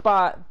starting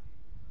spot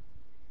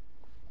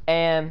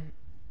and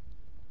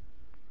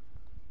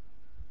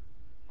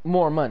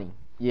more money.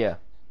 Yeah.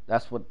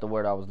 That's what the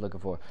word I was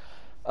looking for.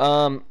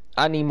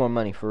 I need more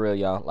money for real,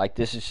 y'all. Like,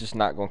 this is just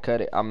not gonna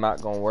cut it. I'm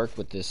not gonna work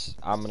with this.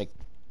 I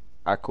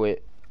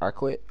quit.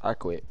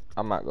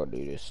 I'm not gonna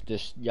do this.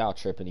 Just y'all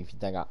tripping if you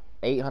think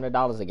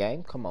 $800 a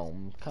game. Come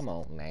on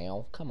now,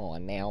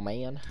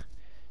 man.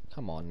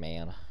 Come on,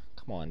 man.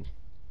 Come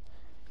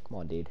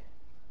on, dude.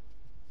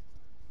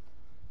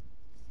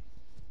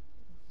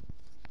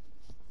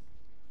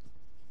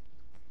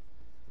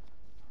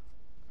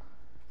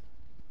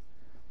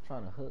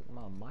 Trying to hook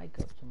my mic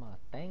up to my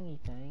thingy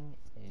thing,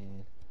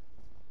 and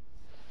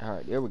all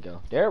right, there we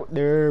go. Yeah,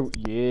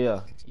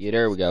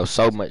 there we go.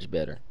 So much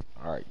better.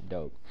 All right,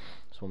 dope.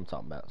 That's what I'm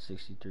talking about.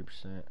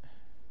 63%.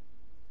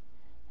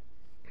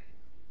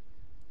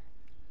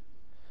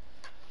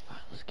 All right,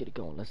 let's get it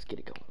going. Let's get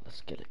it going.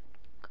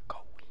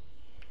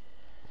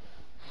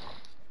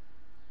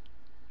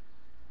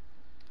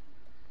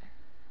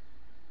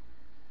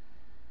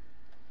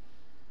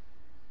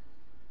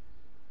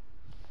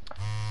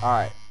 All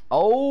right.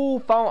 Oh,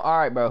 phone. All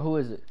right, bro. Who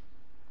is it?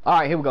 All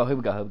right, here we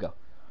go.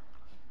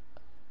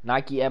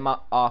 Nike at my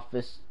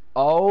office.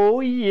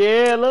 Oh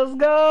yeah, let's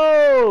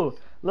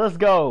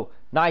go.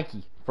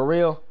 Nike, for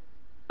real.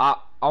 I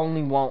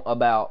only want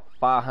about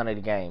 500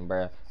 a game,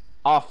 bro.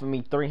 Offer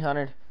me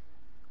 300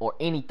 or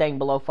anything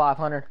below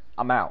 500,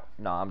 I'm out.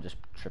 No, I'm just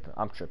tripping.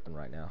 I'm tripping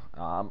right now.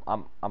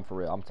 I'm for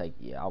real. I'm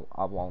taking. Yeah,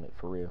 I want it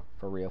for real.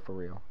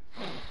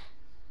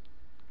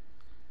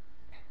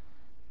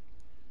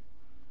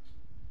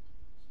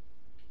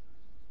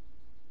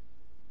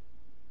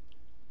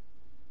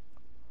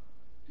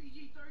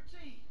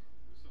 PG-13.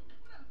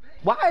 What up, baby?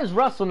 Why is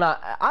Russell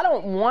not? I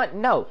don't want.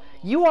 No,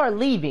 you are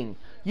leaving.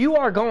 You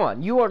are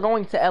gone. You are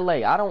going to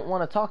LA. I don't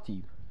want to talk to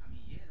you. I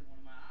mean, yeah, they're one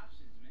of my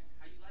options, man.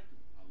 How you like them?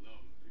 I love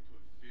them. They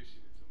put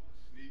fishing into my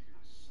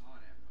sneakers. I saw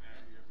that, bro.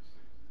 Have you ever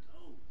seen?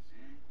 Dope,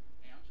 man.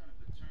 Hey, I'm trying to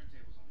put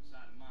turntables on the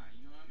side of mine.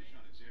 You know what I mean?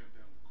 Trying to jam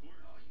down the court?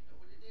 Oh, you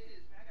know what it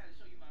is, man. I gotta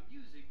show you my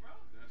music, bro.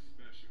 That's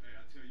special. Hey,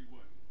 I tell you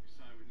what. You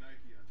sign with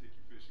Nike, I take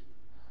you fishing with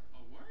me.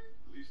 Oh, word?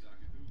 Least I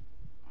can do.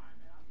 All right,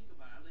 man. I'll think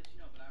about it. I'll let you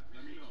know. But I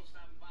Let me appreciate know. you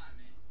stopping by,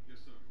 man.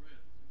 Yes, sir.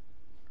 Red.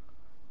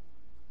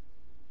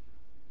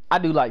 I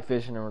do like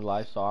fishing in real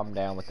life, so I'm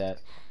down with that.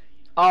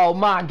 Oh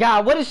my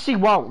God, what does she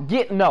want?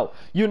 No.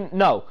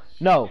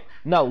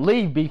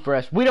 Leave, Be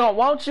Fresh. We don't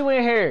want you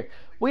in here.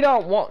 We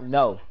don't want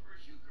no.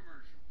 First shoe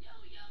commercial. Yo,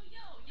 y'all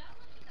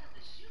looking at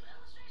the shoe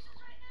illustrations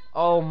right now?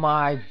 Oh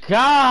my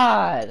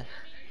God. I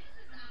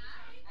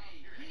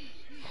mean,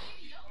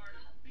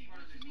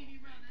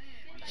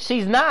 this is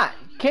She's not.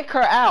 Kick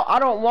her out. I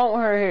don't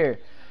want her here.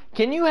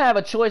 Can you have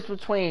a choice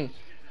between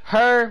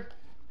her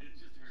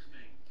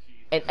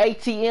and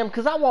ATM?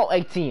 Because I want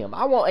ATM.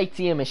 I want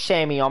ATM and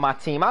Shammy on my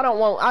team. I don't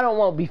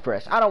want Be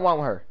Fresh. I don't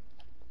want her.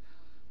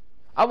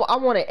 I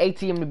want an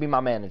ATM to be my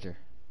manager.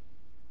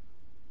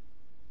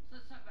 So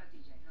let's talk about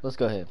DJ. Let's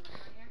go ahead.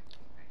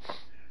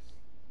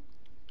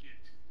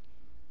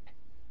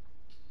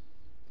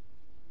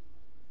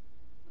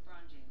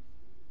 LeBron James,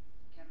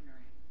 Kevin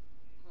Durant,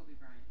 Kobe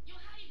Bryant. Yo,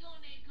 how you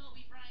gonna name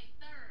Kobe Bryant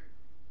third?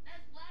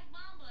 That's Black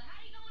Mamba.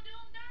 How you gonna do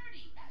him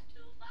dirty? That's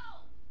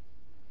 2-4.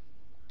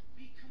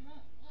 B, come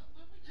on. What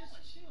we Just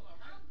doing? chill, all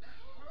right? I'm Let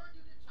cool. her do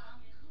the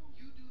talking. I'm cool.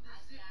 You do the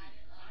I got zipping.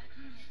 it All right?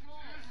 under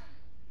control.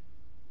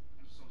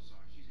 I'm so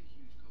sorry. She's a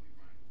huge Kobe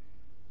Bryant fan.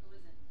 Who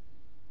isn't?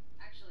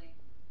 Actually,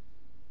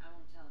 I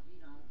won't tell if you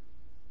don't.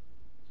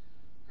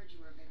 Heard you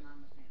were a big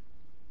Mamba fan.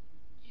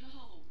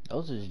 Yo,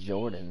 Those is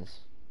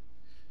Jordans.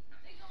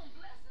 they gonna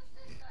bless the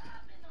sister.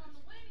 I've been on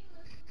the waiting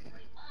list for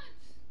 3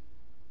 months.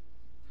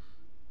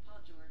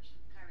 Paul George,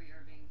 Kyrie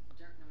Irving,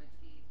 Dirk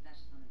Nowitzki, that's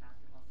just on the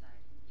basketball side.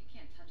 You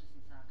can't touch us in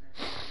soccer.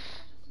 You can't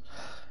touch us in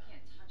chess. You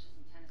can't touch us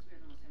in tennis. We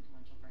are the most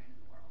influential brand in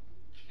the world.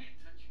 Can't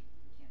touch you.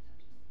 You can't touch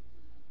us.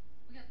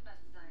 We got the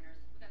best designers,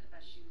 we got the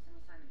best shoes, and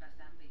we sign the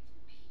best athletes,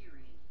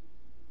 period.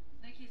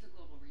 Nike is a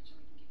global reach, and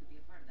we think you could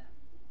be a part of that.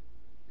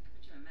 We could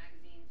put you in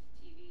magazines,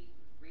 TV,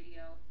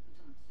 radio, and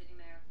someone's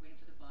sitting there waiting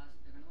for the bus.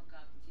 They're going to look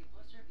up and see a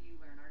poster of you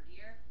wearing our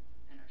gear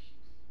and our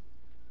shoes.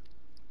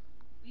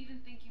 We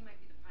even think you might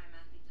be the prime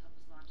athlete to help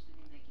us launch the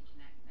new Nike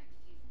Connect next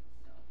season.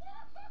 So,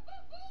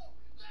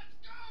 Let's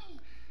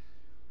go!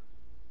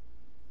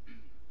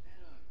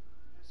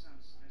 That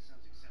sounds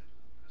acceptable.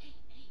 Hey,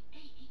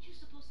 ain't you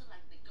supposed to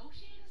like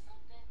negotiate or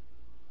something?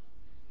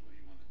 What do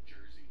you want, a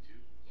jersey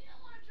too? You don't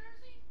want a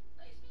jersey?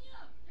 Lace me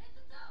up, head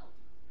to toe.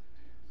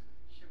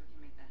 sure, we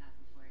can make that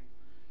happen for you.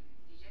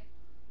 DJ, I'm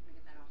going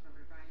to get that offer over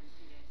to Brian in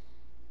 2 days.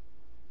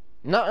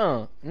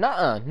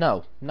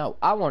 No.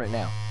 I want it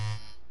now.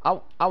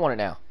 I want it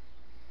now.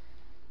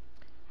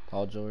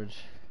 Paul George.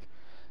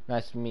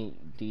 Nice to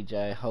meet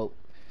DJ. Hope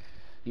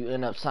you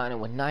end up signing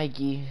with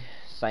Nike.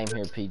 Same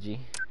here,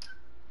 PG.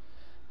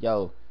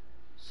 Yo,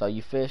 so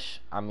you fish?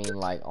 I mean,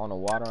 like on the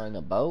water in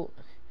a boat?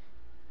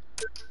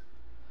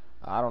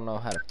 I don't know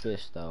how to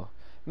fish though.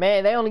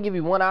 Man, they only give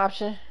you one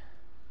option.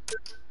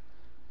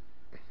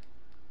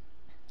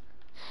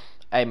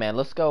 Hey man,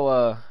 let's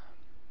go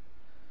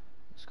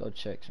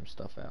check some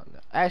stuff out.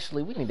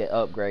 Actually, we need to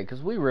upgrade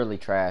because we really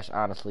trash,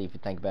 honestly, if you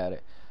think about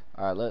it.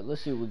 Alright,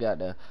 let's see what we got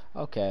there.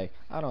 Okay,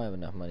 I don't have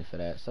enough money for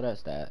that, so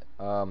that's that.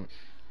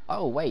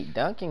 Oh wait,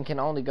 Duncan can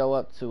only go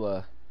up to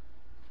a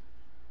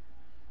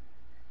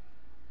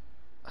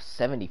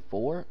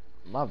 74.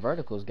 my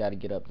vertical's got to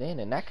get up then,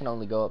 and that can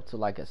only go up to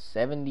like a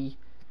 70,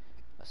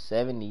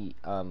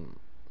 an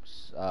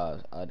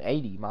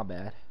 80. My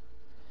bad.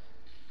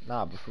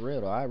 Nah, but for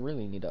real though, I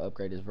really need to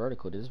upgrade this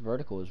vertical. This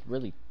vertical is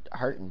really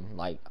hurting.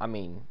 Like, I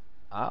mean,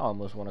 I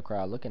almost want to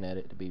cry looking at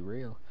it, to be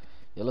real.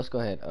 Yeah, let's go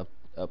ahead and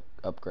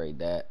upgrade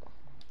that.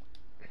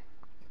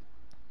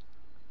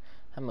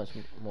 How much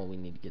more we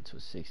need to get to a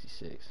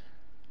 66?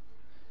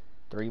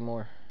 3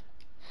 more?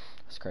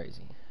 That's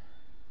crazy.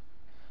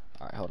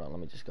 Alright, hold on. Let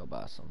me just go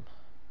buy some.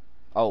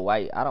 Oh,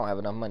 wait. I don't have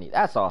enough money.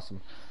 That's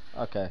awesome.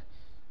 Okay.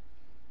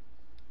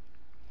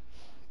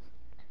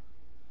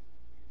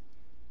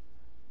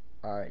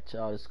 Alright,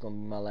 y'all. This is going to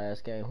be my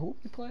last game. Who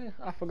we playing?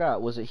 I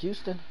forgot. Was it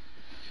Houston?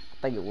 I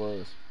think it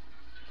was.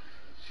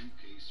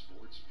 2K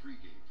Sports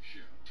pregame show.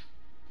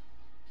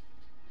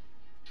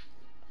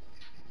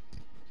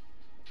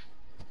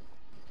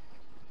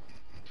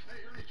 Hey,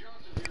 Ernie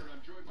Johnson here, and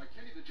I'm joined by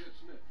Kenny the Jet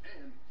Smith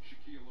and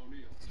Shaquille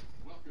O'Neal.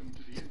 Welcome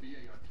to the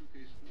NBA on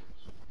 2K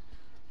Sports.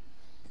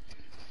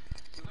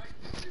 Tonight,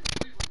 we have the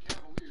Cleveland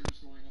Cavaliers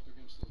going up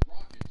against the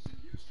Rockets in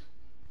Houston.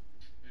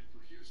 And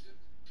for Houston,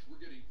 we're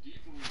getting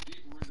deeper and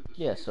deeper into the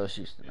Yeah, so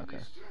season, Houston. and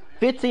Okay.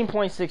 they still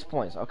have 15.6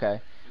 points.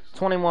 Okay.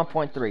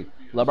 21.3.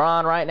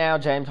 LeBron right now,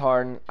 James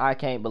Harden. I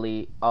can't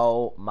believe.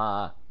 Oh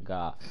my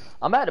God.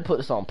 I'm about to put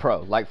this on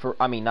pro. Like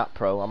not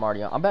pro. I'm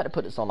already on. I'm about to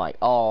put this on like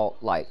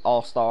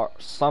all-star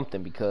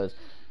something, because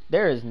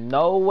there is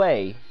no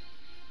way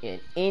in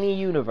any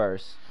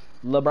universe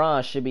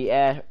LeBron should be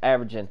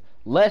averaging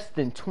less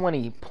than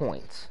 20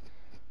 points.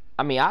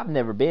 I mean, I've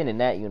never been in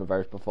that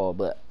universe before,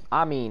 but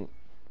I mean,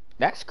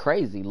 that's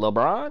crazy.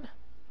 LeBron,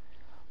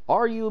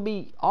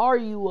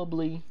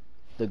 arguably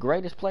the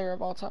greatest player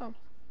of all time.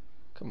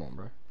 Come on,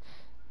 bro.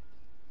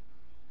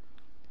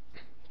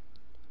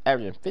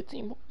 Averaging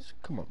 15 points?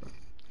 Come on, bro.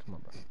 Come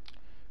on, bro.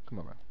 Come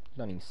on, bro. It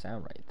don't even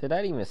sound right. Did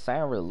that even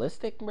sound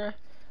realistic, bro?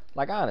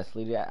 Like,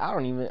 honestly, I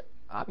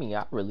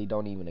really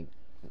don't even,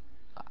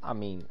 I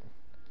mean,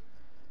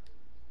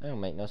 that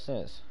don't make no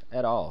sense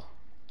at all.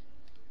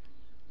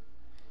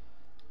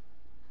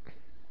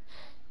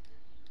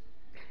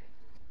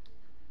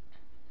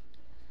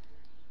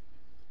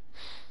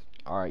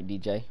 Alright,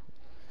 DJ.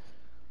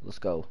 Let's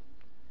go.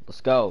 Let's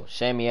go.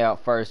 Shammy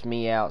out first,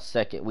 me out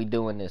second. We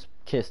doing this.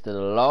 Kiss to the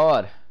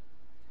Lord.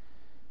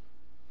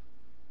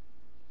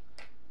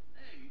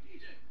 Hey,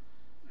 DJ.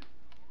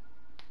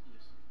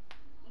 Listen,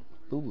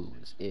 Boo Boo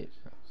is it,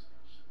 bro.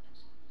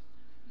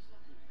 these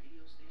local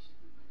radio station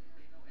people,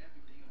 they know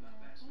everything about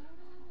basketball.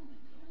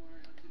 Don't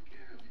worry, I took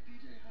care of it.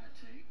 DJ Hot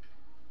Take.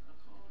 I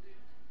called in,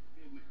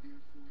 gave him a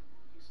earful,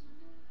 piece of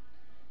money.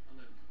 I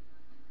let him know.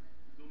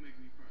 Don't make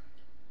me cry.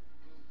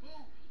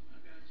 Boom, I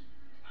got you.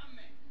 I'm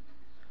man.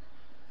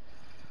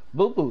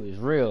 Boo Boo is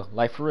real.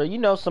 Like, for real, you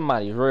know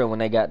somebody's real when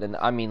they got the,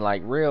 I mean,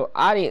 like, real.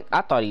 I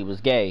thought he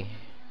was gay.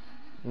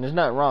 And there's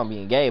nothing wrong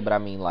being gay, but I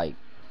mean, like,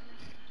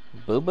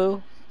 Boo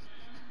Boo?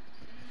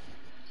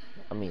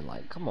 I mean,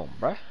 like, come on,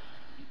 bruh.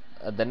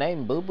 The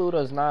name Boo Boo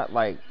does not,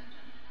 like,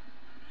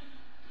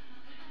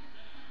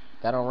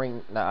 that don't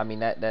ring, no, I mean,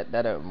 that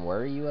doesn't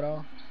worry you at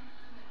all?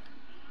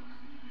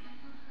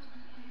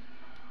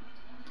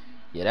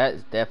 Yeah, that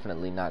is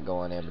definitely not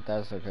going in, but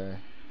that's okay.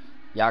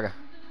 Yaga.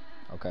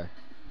 Okay.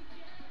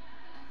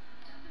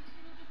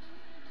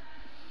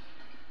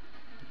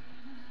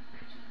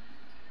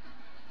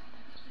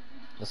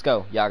 Let's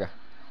go, Yaga.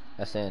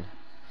 That's in.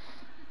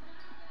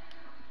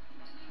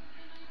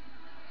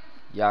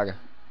 Yaga.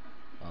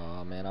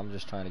 Oh man, I'm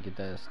just trying to get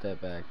that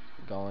step back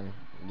going.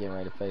 Getting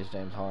ready to face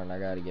James Harden. I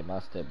gotta get my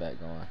step back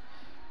going.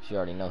 She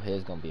already know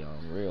his gonna be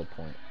on real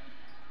point.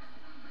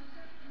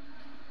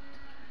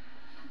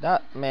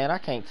 That man, I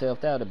can't tell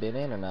if that would have been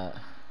in or not.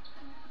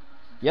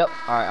 Yep.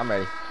 All right, I'm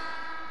ready.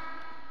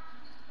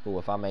 Ooh,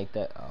 if I make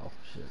that, oh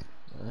shit.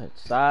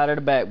 Side of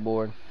the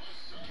backboard.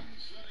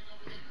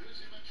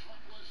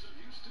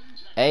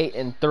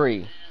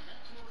 8-3,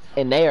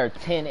 and they are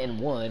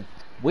 10-1.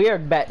 We are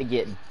about to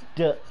get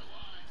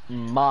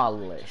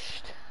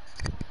demolished.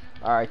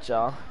 All right,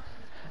 y'all.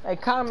 Hey,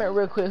 comment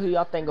real quick who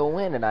y'all think gonna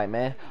win tonight,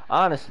 man.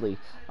 Honestly,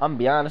 I'm gonna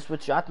be honest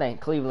with you. I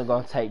think Cleveland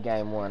gonna take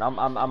game 1. I'm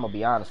gonna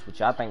be honest with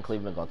you. I think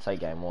Cleveland gonna take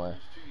game 1.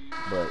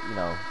 But you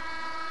know,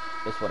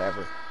 it's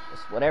whatever.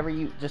 It's whatever.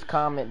 You just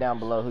comment down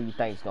below who you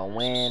think's gonna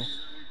win,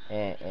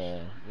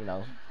 and you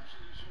know,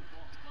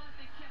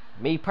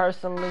 me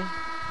personally,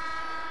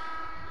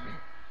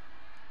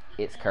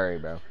 it's Curry,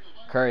 bro.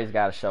 Curry's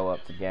got to show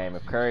up to the game.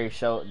 If Curry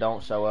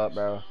don't show up,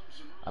 bro,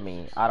 I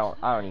mean, I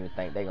don't even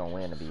think they're gonna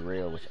win, to be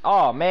real with you.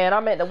 Oh man, I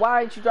meant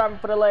why ain't you driving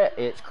for the layup?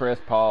 It's Chris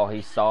Paul.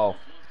 He's soft.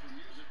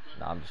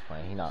 No, I'm just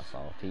playing. He's not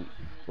soft. He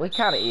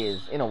kind of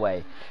is in a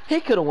way.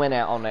 He could have went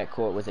out on that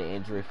court with an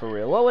injury for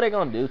real. What were they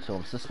gonna do to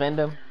him? Suspend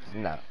him?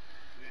 No.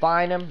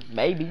 Fine him?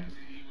 Maybe.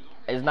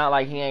 It's not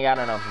like he ain't got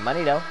enough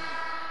money though.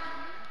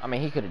 I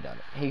mean, he could have done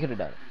it. He could have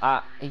done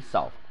it. He's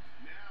soft.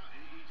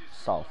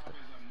 Soft.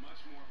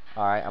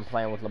 All right, I'm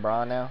playing with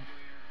LeBron now.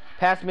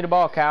 Pass me the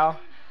ball, Kyle.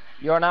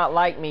 You're not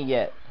like me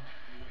yet.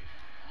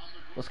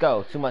 Let's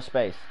go. Too much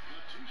space.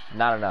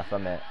 Not enough, I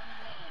meant.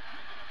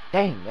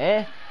 Dang,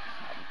 man.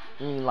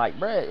 I mean, like,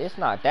 bruh, it's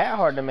not that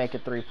hard to make a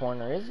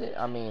three-pointer, is it?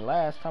 I mean,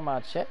 last time I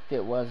checked,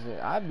 it wasn't.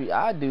 I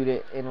do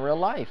that in real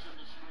life.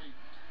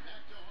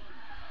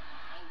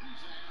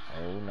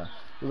 Oh no,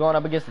 we're going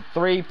up against a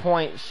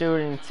three-point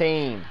shooting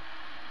team.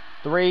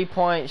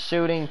 Three-point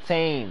shooting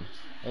team,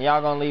 and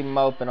y'all gonna leave them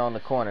open on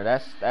the corner.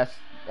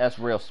 That's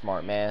real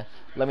smart, man.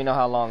 Let me know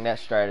how long that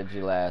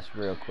strategy lasts,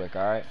 real quick.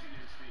 All right.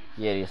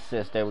 Yeah, the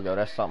assist. There we go.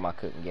 That's something I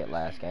couldn't get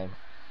last game.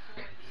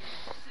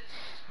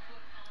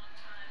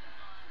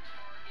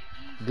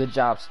 Good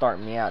job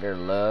starting me out there,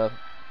 love.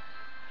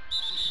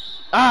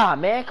 Ah,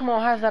 man, come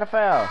on. How's that a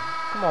foul?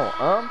 Come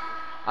on,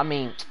 I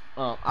mean,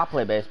 I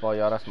play baseball,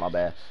 y'all. That's my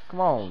bad. Come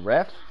on,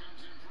 ref.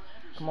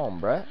 Come on,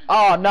 bruh.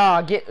 Oh,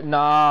 nah,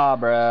 nah,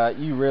 bruh.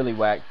 You really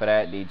whacked for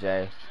that,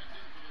 DJ.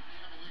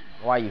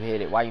 Why you hit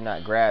it? Why you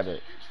not grab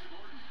it?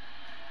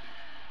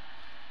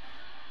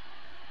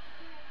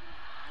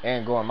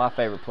 Aaron Gordon, my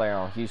favorite player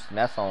on Houston.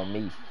 That's on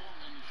me.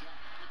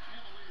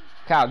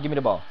 Kyle, give me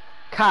the ball.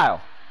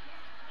 Kyle.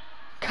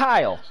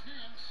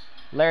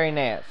 Larry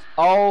Nance.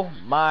 Oh,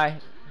 my.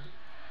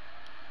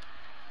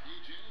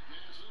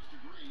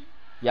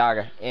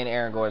 Yager in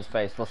Aaron Gordon's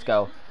face. Let's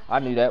go. I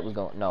knew that was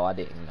going. No, I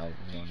didn't. No.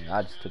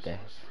 I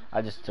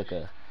just took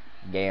a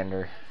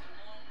gander.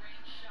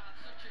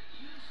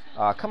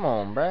 Come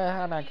on, bruh.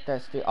 How did I get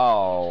that steal?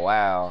 Oh,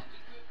 wow.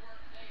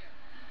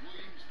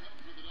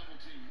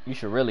 You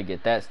should really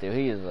get that steal.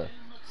 He is a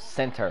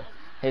center.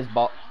 His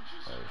ball.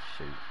 Oh,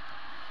 shoot.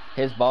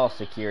 His ball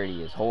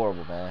security is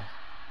horrible, man.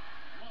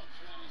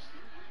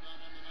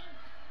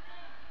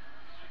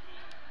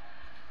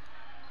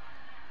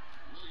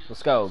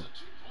 Let's go.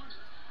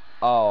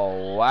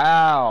 Oh,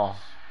 wow.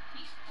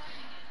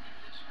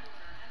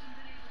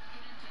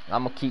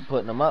 I'm going to keep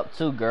putting them up,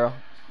 too, girl.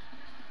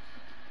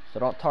 So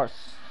don't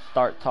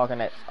start talking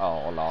that.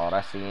 Oh, Lord.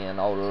 I see him.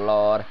 Oh,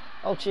 Lord.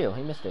 Oh, chill.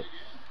 He missed it.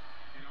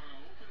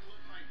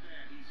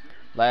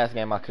 Last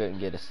game I couldn't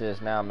get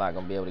assists. Now I'm not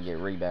going to be able to get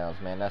rebounds,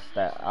 man. That's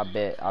that. I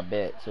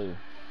bet, too.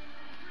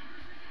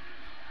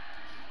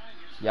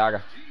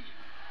 Yaga.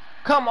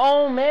 Come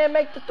on, man.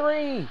 Make the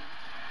three.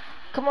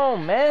 Come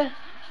on, man.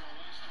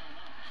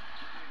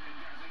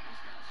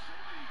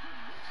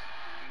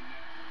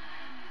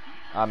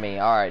 I mean,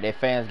 alright, their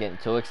fans getting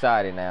too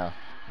excited now.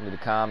 We need to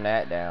calm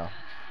that down.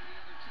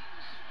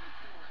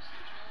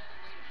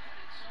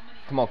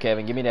 Come on,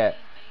 Kevin, give me that.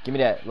 Give me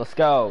that. Let's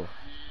go.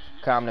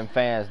 Calm them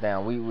fans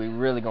down. We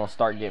really gonna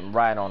start getting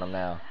right on them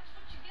now.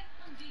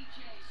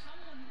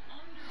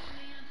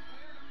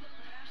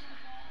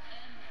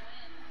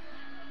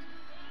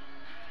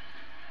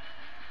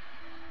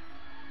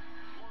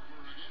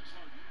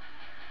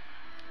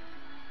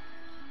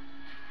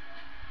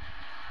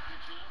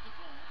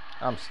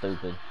 I'm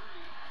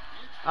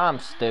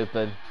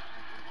stupid.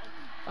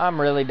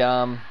 I'm really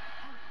dumb.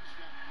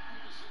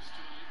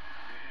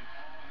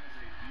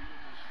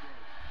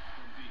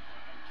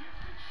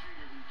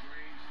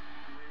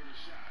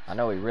 I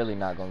know we really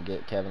not gonna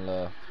get Kevin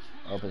Love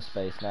open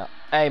space now.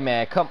 Hey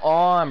man, come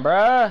on,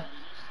 bruh.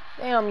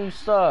 Damn, you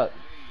suck.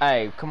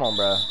 Hey, come on,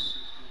 bruh.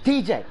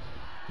 DJ,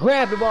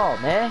 grab the ball,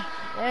 man.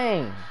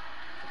 Dang.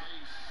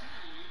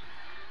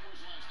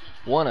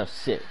 1 of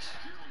 6.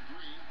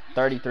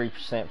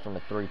 33% from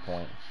the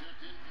 3-point.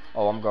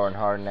 Oh, I'm going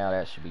hard now.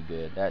 That should be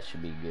good. That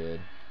should be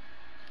good.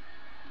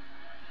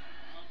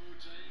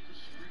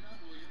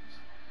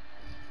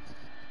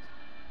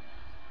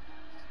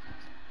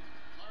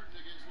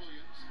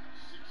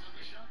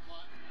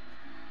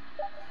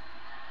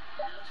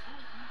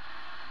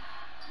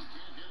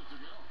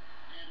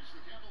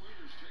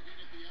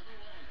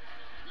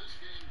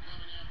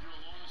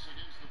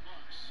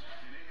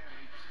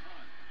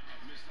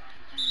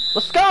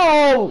 Let's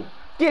go!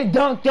 Get it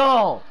dunked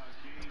on!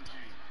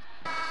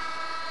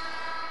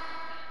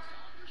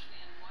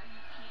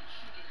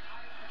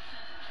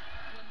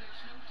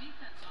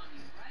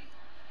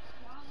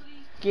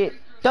 Get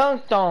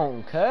dunked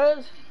on,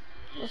 cuz.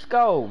 Let's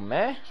go,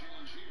 man.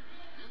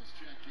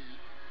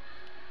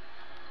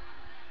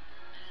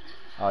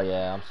 Oh,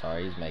 yeah, I'm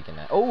sorry. He's making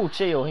that. Oh,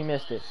 chill. He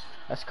missed it.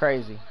 That's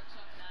crazy.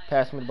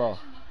 Pass me the ball.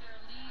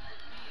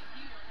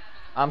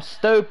 I'm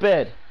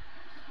stupid.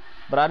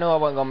 But I knew I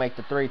wasn't going to make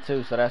the 3,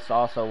 too, so that's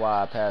also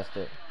why I passed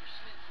it.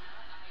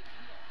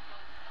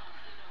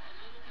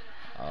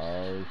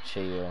 Oh,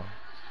 chill.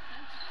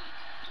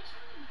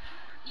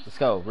 Let's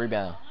go.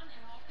 Rebound.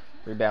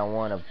 Rebound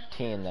 1 of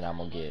 10 that I'm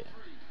going to get.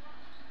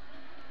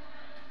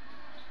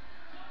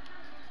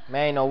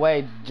 Man, ain't no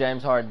way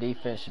James Harden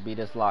defense should be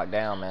this locked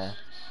down, man.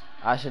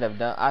 I should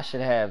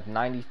have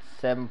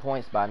 97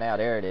 points by now.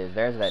 There it is.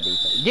 There's that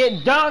defense.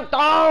 Get dunked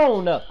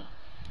on!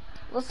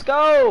 Let's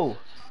go!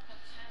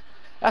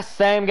 That's the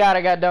same guy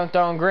that got dunked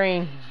on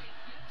Green.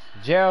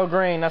 Gerald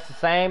Green. That's the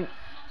same.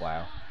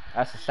 Wow.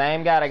 That's the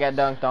same guy that got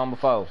dunked on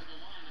before.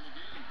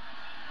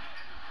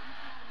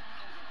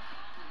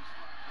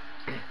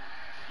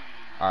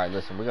 Alright,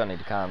 listen. We're going to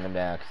need to calm him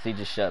down because he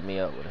just shut me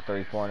up with a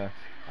 3-pointer.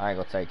 I ain't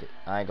going to take it.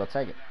 I ain't going to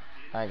take it.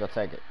 I ain't going to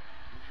take it.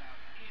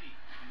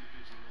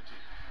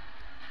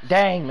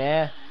 Dang,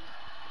 man.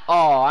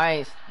 Oh, I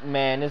ain't.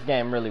 Man, this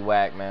game really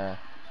whack, man.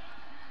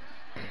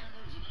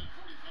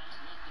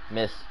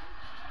 Miss.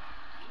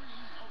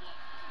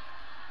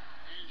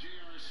 And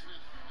J.R.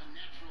 Smith, a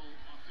natural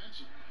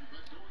offensive,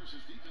 but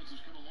Doris's defense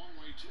has come a long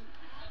way too.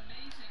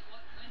 Amazing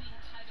what winning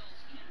titles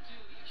can do.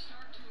 You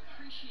start to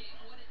appreciate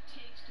what it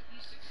takes to be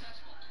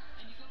successful.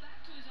 And you go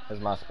back to his As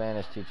my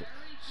Spanish teacher,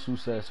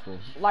 successful.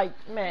 Like,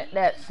 man,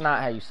 that's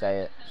not how you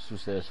say it.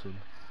 Successful.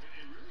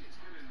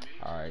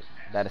 Alright.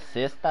 That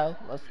assist, though?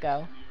 Let's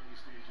go.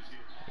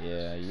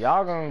 Yeah,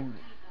 y'all gonna...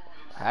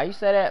 How you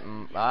say that?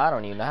 I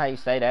don't even know how you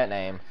say that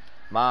name.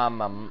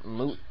 Mama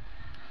Mute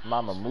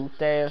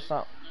or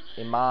something?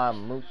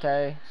 Imam Mute?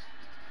 I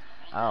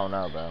don't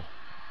know, bro.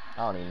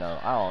 I don't even know.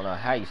 I don't know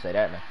how you say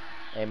that name.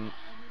 And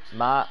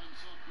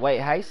wait,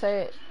 how you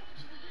say it?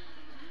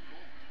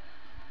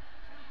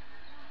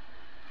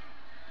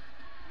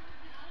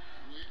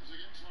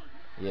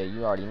 Yeah,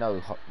 you already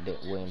know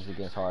that Williams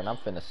against Harden. I'm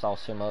finna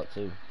sauce him up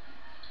too.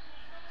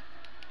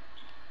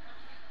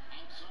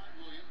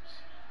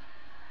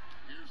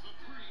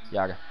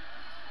 Yaga.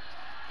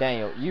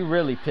 Daniel, you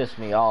really pissed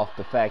me off.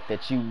 The fact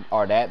that you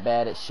are that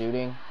bad at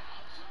shooting,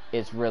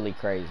 it's really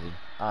crazy,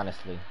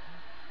 honestly.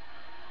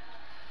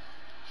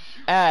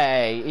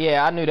 Hey,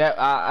 yeah, I knew that.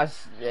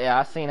 Yeah,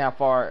 I seen how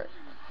far.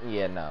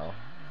 Yeah, no.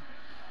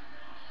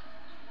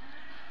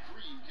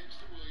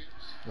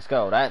 Let's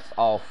go. That's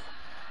off.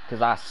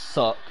 Because I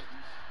suck.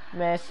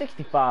 Man,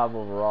 65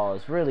 overall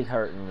is really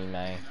hurting me,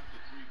 man.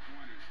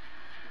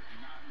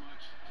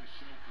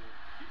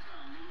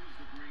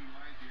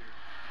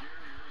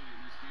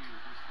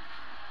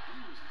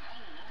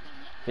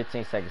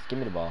 15 seconds. Give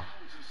me the ball.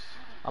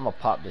 I'm going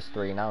to pop this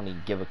 3 and I don't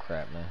even give a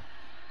crap, man.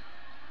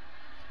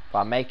 If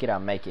I make it, I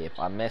make it. If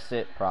I miss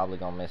it, probably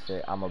going to miss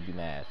it. I'm going to be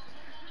mad.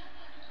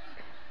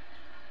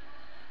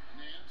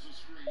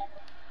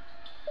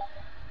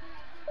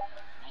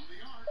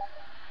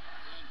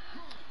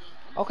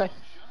 Okay.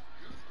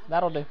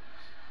 That'll do.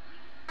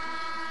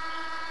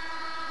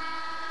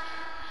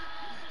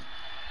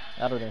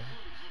 That'll do.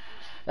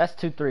 That's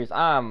 2 threes.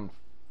 I'm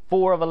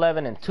 4 of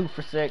 11 and 2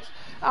 for 6.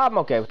 I'm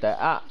okay with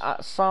that.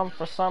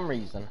 For some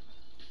reason,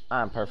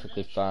 I'm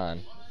perfectly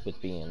fine with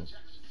being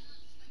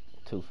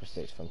 2 for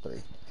 6 from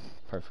 3.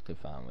 Perfectly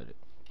fine with it.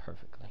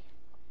 Perfectly.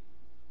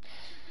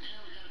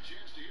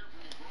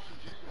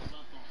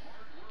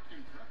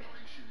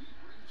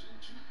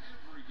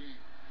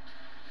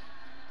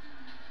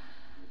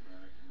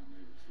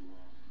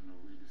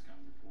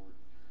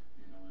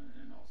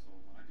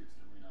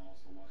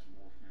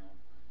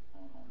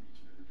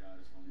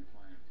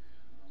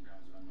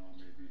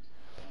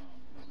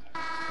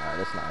 Alright,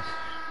 that's nice.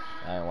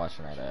 I ain't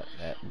watching all that.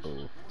 That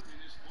bull.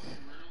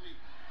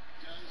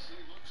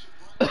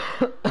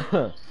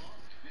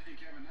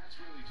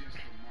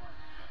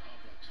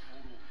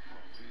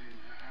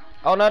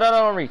 Oh, no,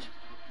 don't reach.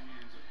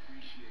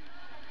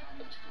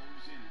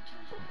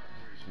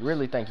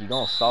 Really think you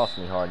gonna sauce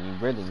me hard, and you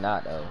really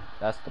not, though.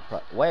 That's the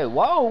wait,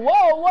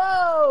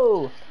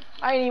 whoa!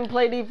 I ain't even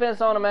play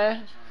defense on him,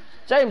 man.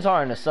 James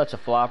Harden is such a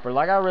flopper.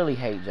 Like, I really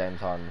hate James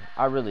Harden.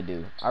 I really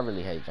do. I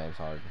really hate James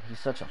Harden. He's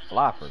such a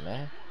flopper,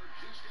 man.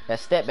 That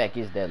step back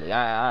is deadly.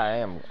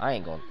 I'm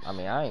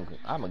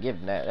gonna give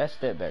him that. That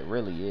step back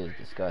really is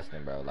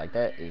disgusting, bro. Like,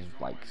 that is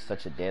like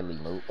such a deadly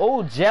move.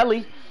 Oh,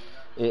 jelly!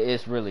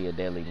 It's really a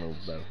deadly move,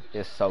 bro.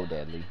 It's so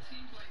deadly.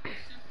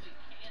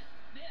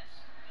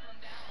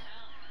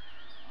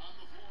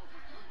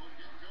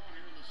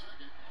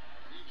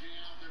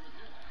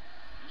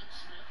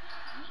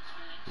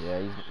 Yeah,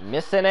 he's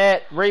missing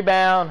it.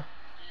 Rebound.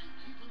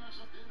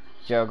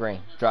 Gerald Green,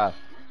 drive.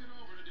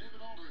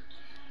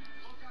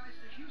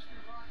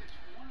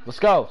 Let's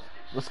go.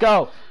 Let's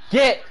go.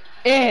 Get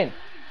in.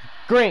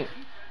 Green,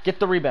 get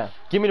the rebound.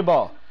 Give me the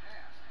ball.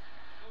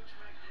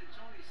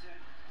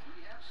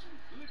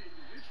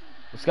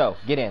 Let's go.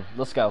 Get in.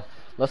 Let's go.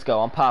 Let's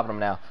go. I'm popping him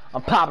now.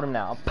 I'm popping him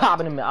now. I'm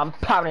popping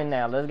him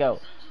now. Let's go.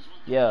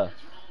 Yeah.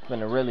 I'm going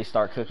to really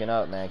start cooking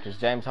up, man, because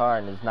James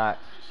Harden is not...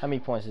 How many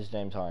points has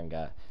James Harden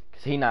got?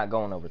 Because he not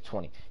going over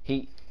 20.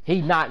 He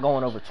not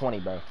going over 20,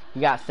 bro.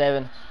 He got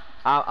 7.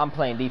 I'm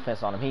playing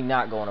defense on him. He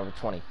not going over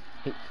 20.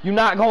 You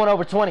not going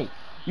over 20.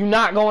 You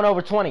not going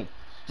over 20.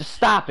 Just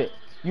stop it.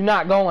 You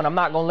not going. I'm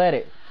not going to let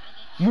it.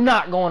 You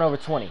not going over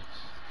 20.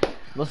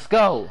 Let's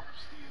go.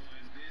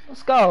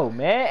 Let's go,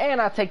 man.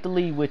 And I take the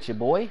lead with you,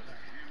 boy.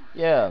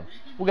 Yeah.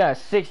 We got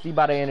 60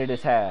 by the end of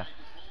this half.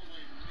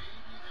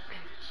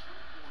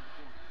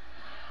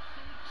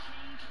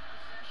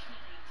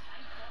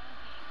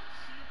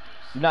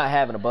 You're not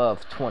having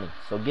above 20.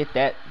 So get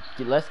that.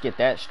 Let's get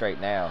that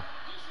straight now.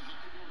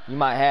 You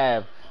might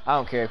have, I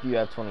don't care if you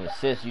have 20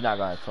 assists. You're not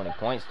going to have 20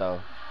 points,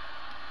 though.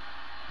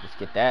 Let's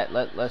get that.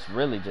 Let's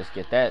really just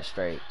get that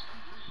straight.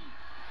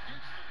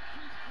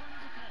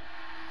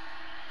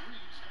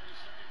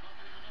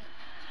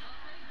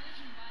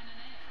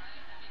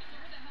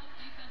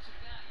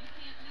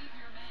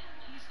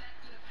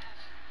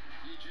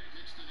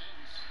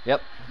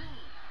 Yep.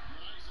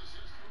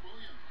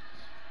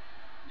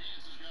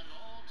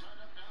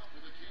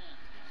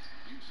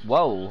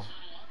 Whoa.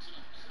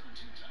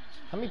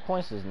 How many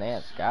points does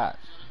Nance got?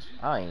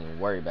 I ain't even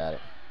worry about it.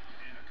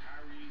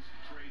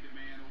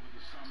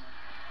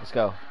 Let's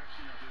go.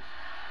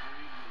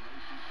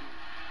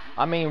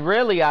 I mean,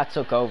 really, I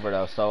took over,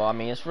 though. So, I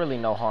mean, it's really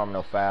no harm,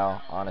 no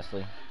foul,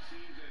 honestly.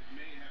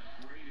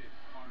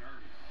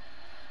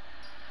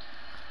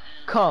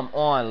 Come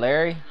on,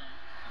 Larry.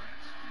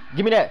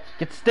 Give me that.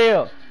 Get the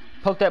steal.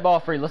 Poke that ball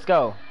free. Let's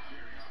go.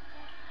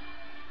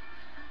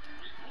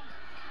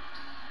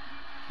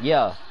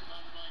 Yeah.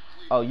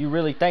 Oh, you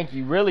really think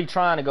you really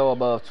trying to go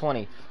above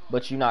 20,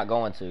 but you're not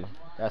going to.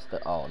 That's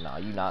the. Oh no,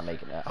 you're not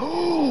making that.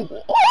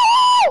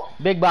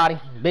 Big body,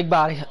 big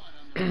body.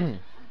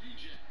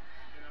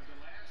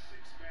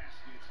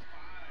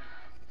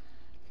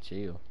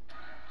 Chill.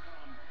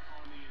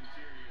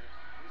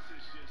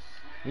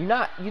 You're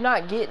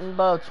not getting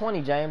above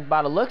 20, James.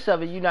 By the looks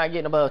of it, you're not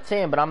getting above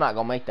 10, but I'm not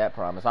gonna make that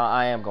promise.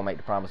 I am gonna make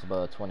the promise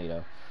above 20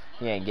 though.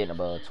 He ain't getting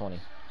above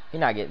 20. He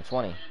not getting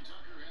 20.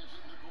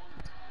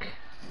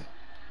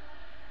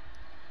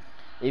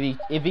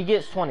 If he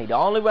gets 20, the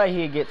only way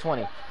he'd get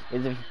 20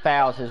 is if he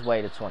fouls his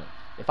way to 20.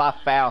 If I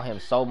foul him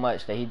so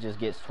much that he just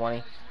gets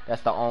 20,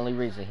 that's the only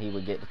reason he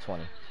would get to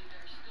 20.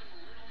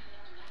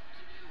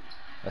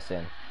 That's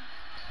in.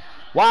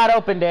 Wide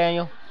open,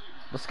 Daniel.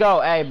 Let's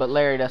go. Hey, but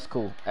Larry, that's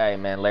cool. Hey,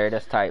 man, Larry,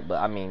 that's tight. But,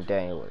 I mean,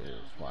 Daniel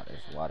is wide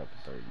open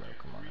 3, bro.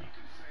 Come on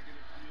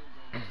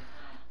now.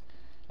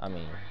 I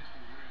mean.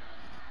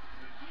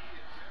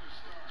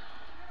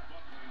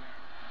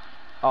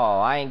 Oh,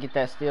 I ain't get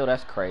that steal.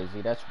 That's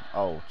crazy. That's...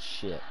 Oh,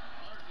 shit.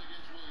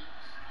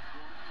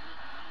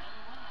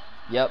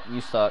 Yep,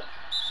 you suck.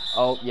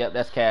 Oh, yep,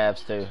 that's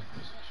Cavs, too.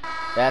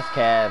 That's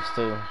Cavs,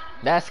 too.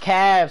 That's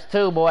Cavs,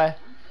 too, boy.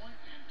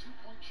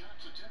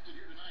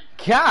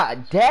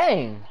 God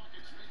dang.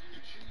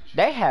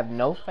 They have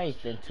no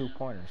faith in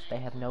 2-pointers. They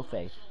have no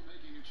faith.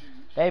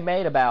 They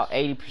made about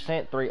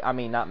 80% three. I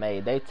mean, not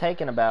made. They've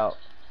taken about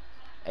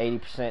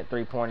 80%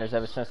 3-pointers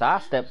ever since I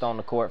stepped on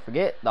the court.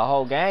 Forget the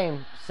whole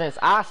game. Since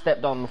I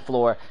stepped on the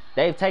floor,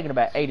 they've taken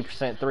about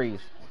 80%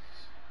 threes.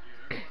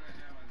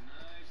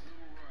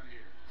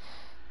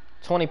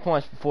 20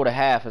 points before the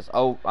half is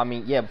over. I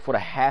mean, yeah, before the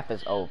half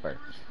is over.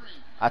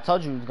 I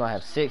told you we was going to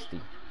have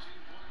 60.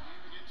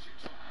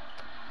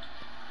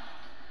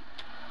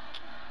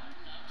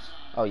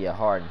 Oh, yeah,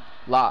 Harden.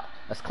 Lock.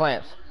 That's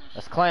clamps.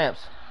 That's clamps.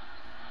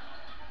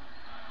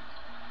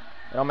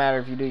 It don't matter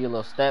if you do your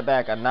little step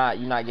back or not.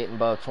 You're not getting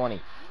above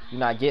 20. You're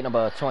not getting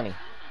above 20.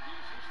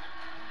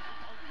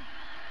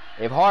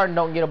 If Harden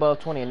don't get above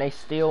 20 and they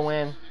still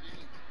win,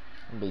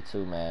 I'm going to be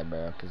too mad,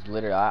 bro. Because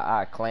literally,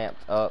 I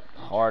clamped up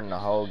Harden the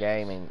whole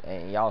game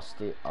and y'all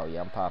still... Oh, yeah,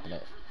 I'm popping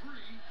it.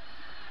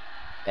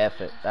 F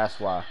it. That's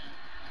why.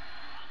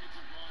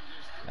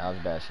 That was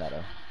a bad shot,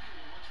 though.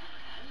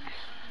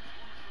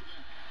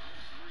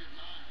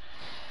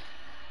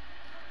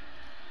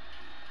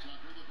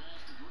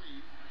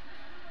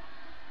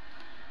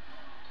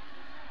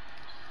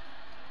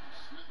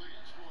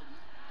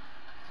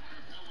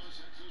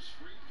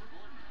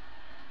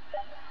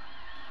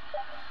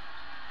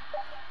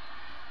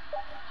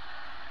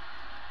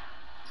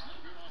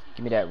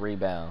 Give me that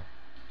rebound.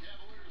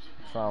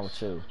 What's wrong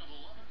with you?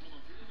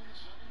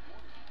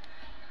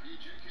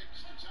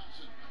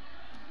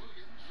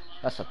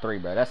 That's a 3,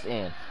 bro. That's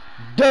in.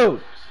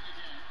 Dude!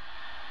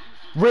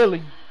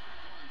 Really?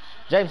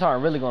 James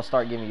Harden really gonna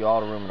start giving you all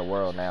the room in the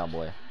world now,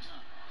 boy.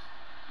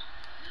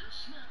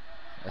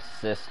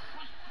 Assist.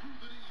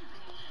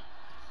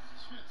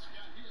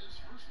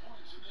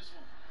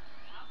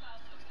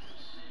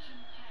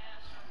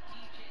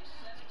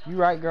 You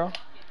right, girl?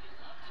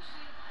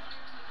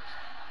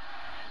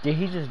 Did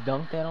he just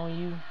dunk that on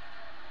you?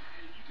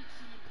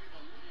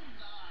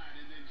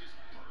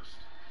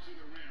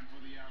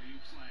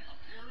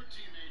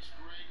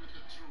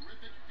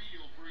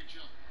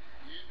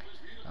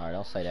 Alright,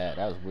 don't say that.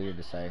 That was weird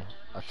to say.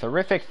 A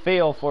terrific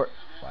feel for...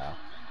 Wow.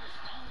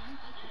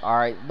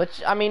 Alright,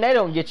 but, I mean, they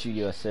don't get you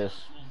your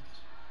assists.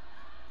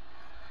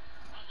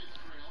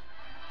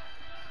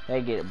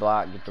 They get it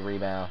blocked, get the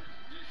rebound.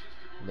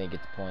 They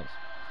get the points.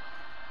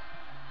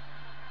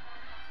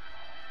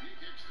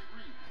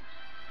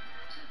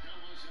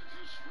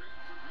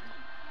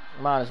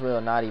 Might as well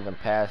not even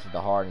pass it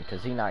to Harden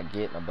because he's not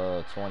getting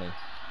above 20.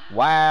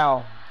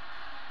 Wow.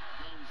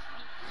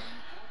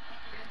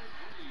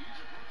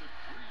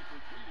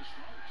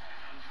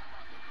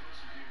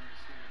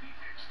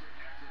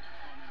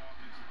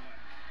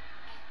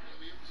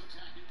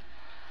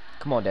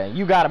 Come on, Daniel.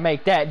 You got to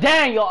make that.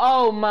 Daniel,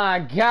 oh my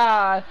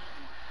God.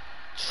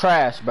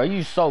 Trash, bro.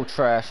 You so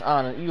trash.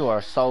 You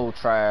are so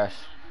trash.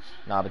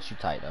 Nah, but you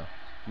tight, though.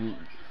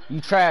 You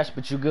trash,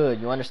 but you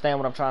good. You understand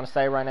what I'm trying to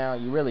say right now?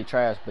 You really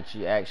trash, but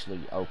you actually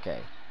okay.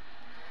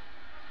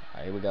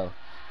 Alright, here we go.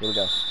 Here we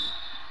go.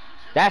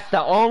 That's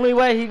the only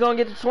way he gonna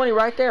get to 20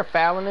 right there.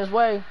 Fouling his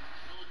way.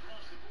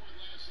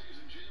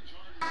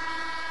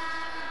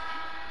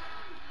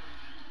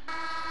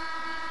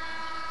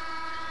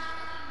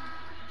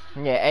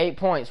 Yeah, 8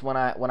 points when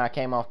I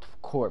came off the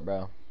court,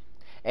 bro.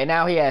 And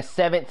now he has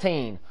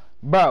 17.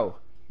 Bro,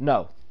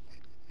 no.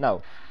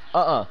 No.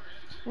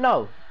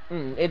 No,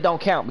 it don't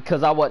count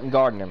because I wasn't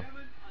guarding him.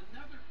 Kevin,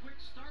 another quick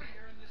start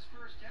here in this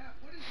first half.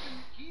 What has been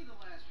the key the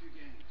last few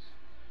games?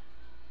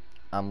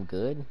 I'm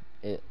good.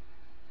 DA,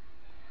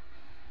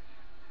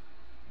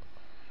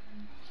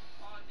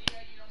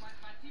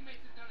 my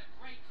teammates have done a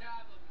great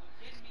job of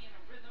getting me in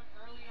a rhythm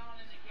early on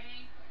in the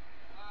game.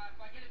 If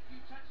I get a few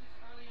touches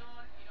early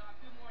on, I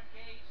feel more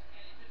engaged,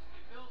 and it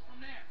builds from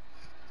there.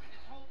 I mean,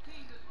 this whole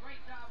team does a great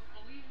job of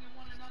believing in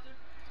one another,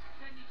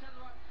 setting each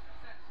other up for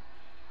success.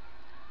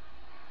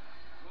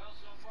 Well,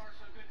 so far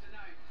so good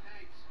tonight.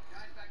 Thanks.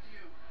 Guys, back to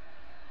you.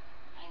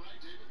 All right,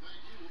 David,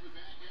 thank you. We'll be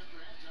back after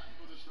halftime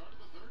for the start of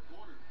the third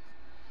quarter.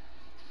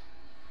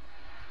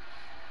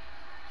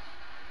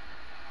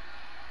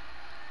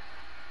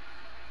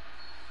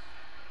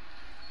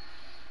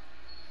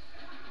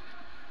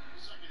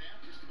 Second half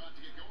just about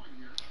to get going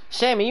here.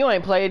 Shammy, you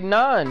ain't played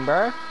none,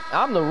 bruh.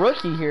 I'm the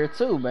rookie here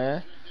too,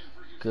 man.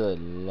 Good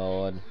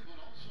lord.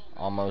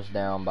 Almost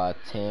down by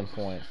 10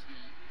 points.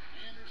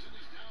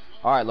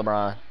 All right,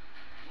 LeBron.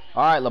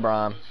 All right,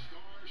 LeBron.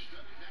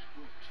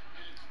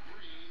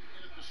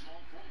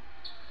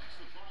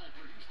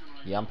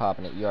 Yeah, I'm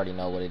popping it. You already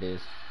know what it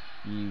is.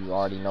 You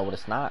already know what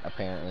it's not,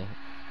 apparently.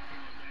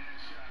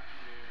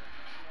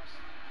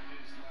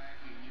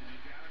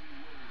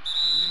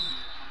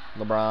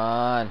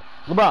 LeBron.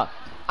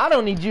 I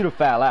don't need you to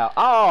foul out.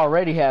 I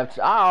already have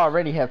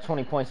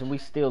 20 points and we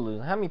still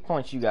lose. How many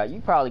points you got?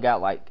 You probably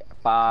got like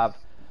 5,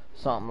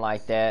 something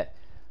like that.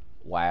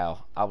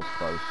 Wow, I was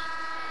close.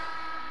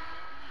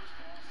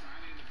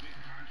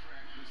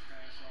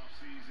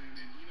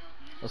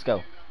 Let's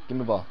go. Give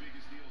me the ball.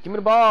 Give me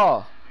the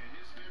ball.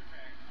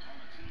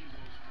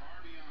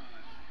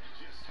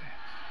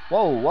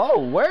 Whoa.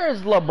 Where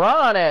is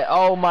LeBron at?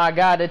 Oh my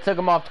God, they took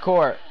him off the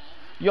court.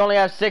 You only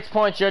have 6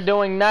 points. You're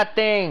doing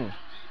nothing.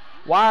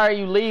 Why are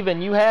you leaving?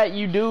 You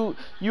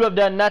have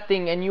done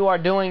nothing and you are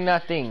doing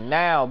nothing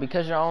now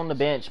because you're on the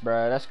bench,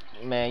 bro. That's,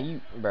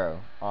 man,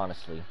 bro,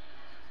 honestly.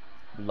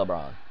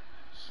 LeBron.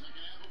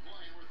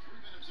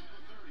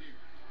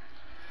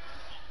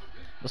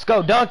 Let's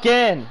go,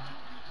 Duncan.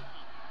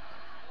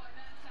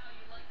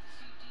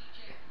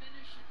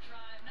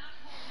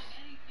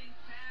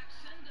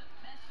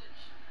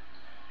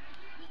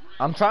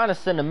 I'm trying to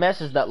send a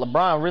message that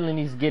LeBron really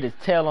needs to get his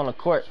tail on the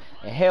court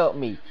and help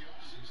me.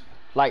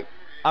 Like,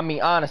 I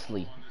mean,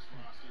 honestly,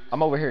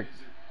 I'm over here.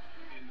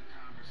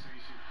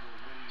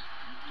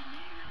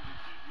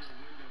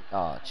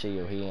 Oh,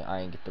 chill.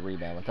 I ain't get the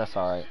rebound, but that's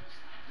all right.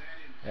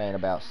 It ain't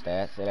about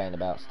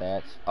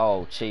stats.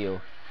 Oh,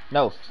 chill.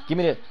 No, give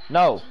me the.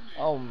 No.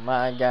 Oh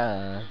my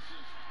God.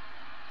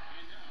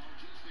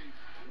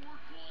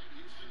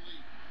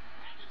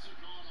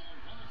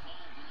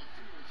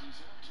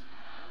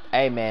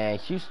 Hey man,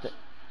 Houston.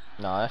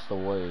 No, that's the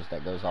Warriors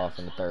that goes off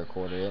in the third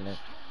quarter, isn't it?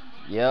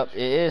 Yep,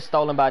 it is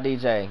stolen by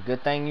DJ.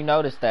 Good thing you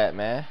noticed that,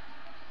 man.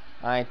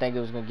 I ain't think it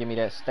was gonna give me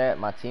that stat.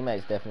 My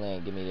teammates definitely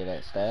ain't give me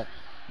that stat.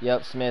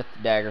 Yep, Smith,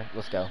 dagger.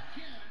 Let's go.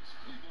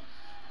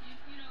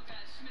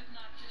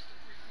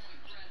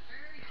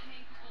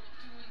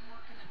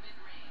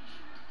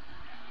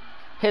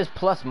 His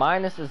plus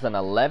minus is an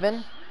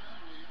 11.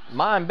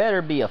 Mine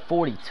better be a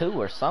 42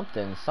 or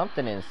something.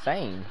 Something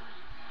insane.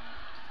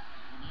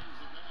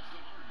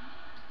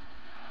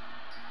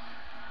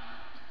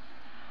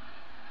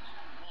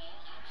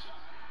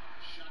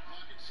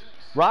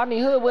 Rodney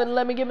Hood wouldn't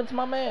let me give it to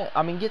my man.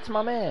 Get to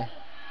my man.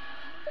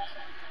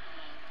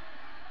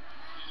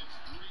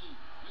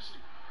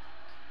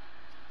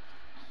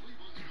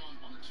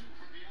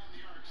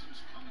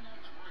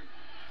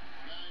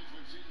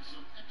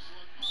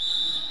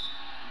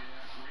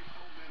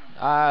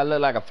 I look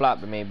like a flop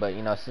to me, but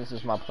since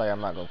it's my player, I'm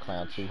not gonna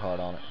clown too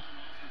hard on it.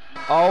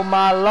 Oh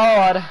my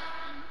Lord!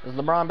 Is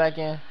LeBron back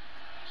in?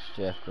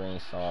 Jeff Green,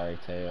 sorry,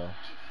 Tail.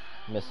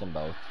 Missing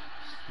both.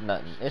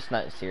 Nothing. It's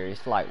nothing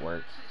serious. Light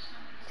work.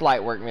 It's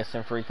light work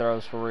missing free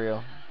throws for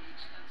real.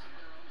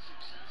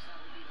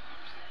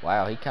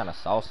 Wow, he kind of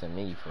saucing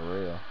me for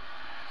real.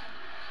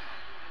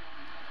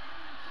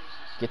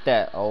 Get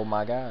that. Oh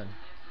my God.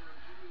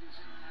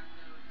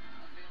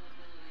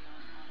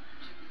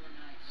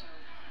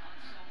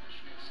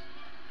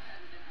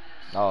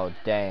 Oh,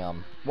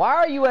 damn. Why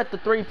are you at the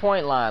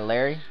 3-point line,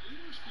 Larry?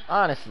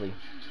 Honestly.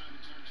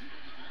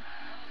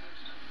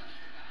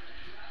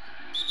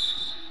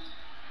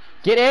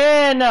 Get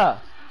in! I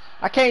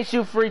can't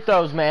shoot free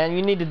throws, man.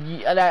 You need to...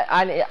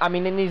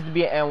 it needs to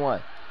be an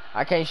N1.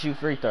 I can't shoot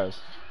free throws.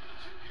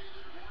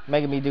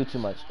 Making me do too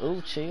much.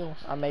 Ooh, chill.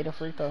 I made a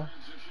free throw.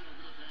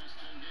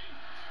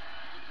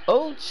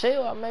 Oh,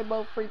 chill. I made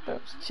both free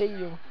throws.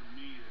 Chill.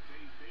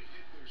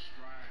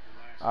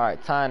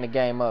 Alright, tying the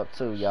game up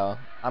too, y'all.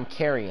 I'm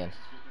carrying.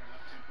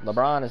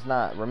 LeBron is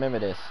not. Remember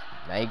this.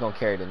 Now he gonna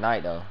carry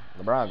tonight, though.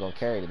 LeBron gonna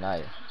carry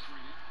tonight.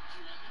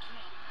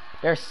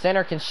 Their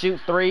center can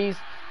shoot threes.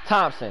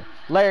 Thompson,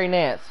 Larry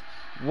Nance.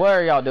 What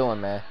are y'all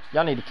doing, man?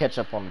 Y'all need to catch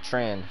up on the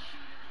trend.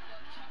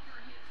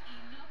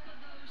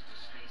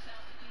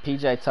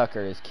 PJ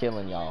Tucker is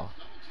killing y'all.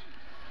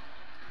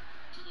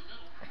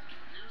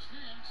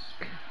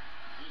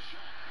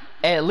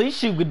 At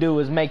least you could do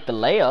is make the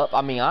layup.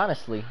 I mean,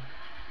 honestly.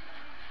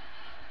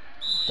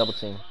 Double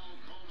team.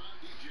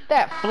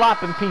 That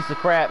flopping piece of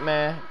crap,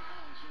 man. And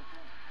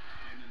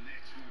the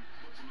next one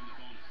puts him in the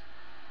bonus.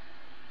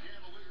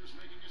 Cavaliers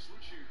making a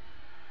switch here.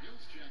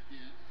 Hill's checked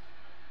in.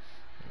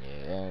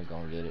 Yeah, they ain't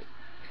gonna get it.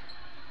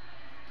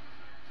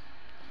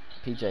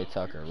 PJ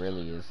Tucker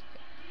really is.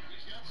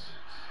 He's got 6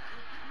 for 3.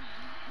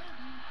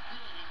 Gordon,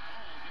 Gilligan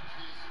calls, gets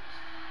the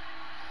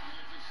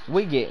assist.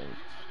 We getting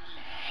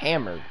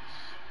hammered.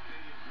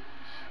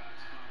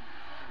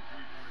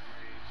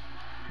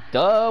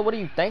 Duh, what are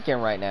you thinking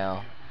right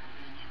now?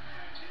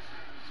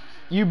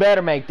 You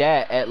better make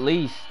that at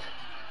least.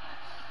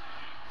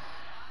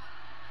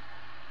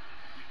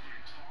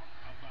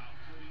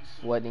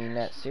 Wasn't even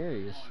that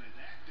serious. That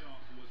dunk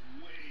was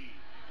way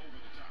over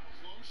the top.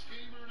 Close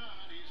game or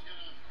not, he's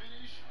gonna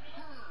finish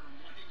firm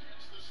when he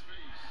gets the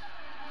space.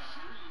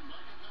 Screen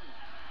by Capella.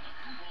 A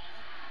through ball.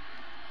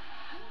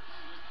 Gordon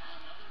with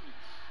another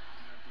miss.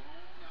 And a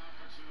blown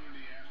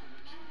opportunity after the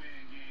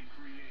two-man game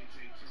creates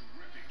a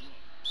terrific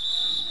look.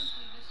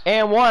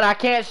 And one, I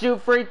can't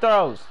shoot free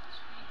throws.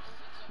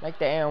 Make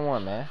the and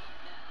one, man.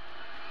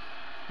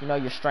 You know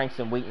your strengths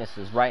and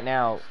weaknesses. Right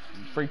now,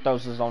 free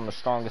throws is on the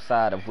strongest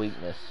side of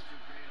weakness.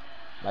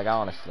 Like,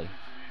 honestly.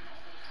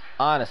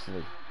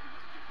 Honestly.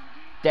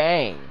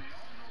 Dang.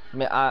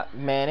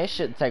 Man, it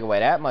shouldn't take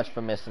away that much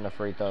for missing the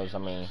free throws. I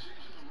mean,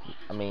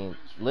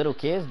 little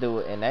kids do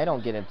it, and they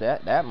don't get into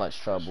that much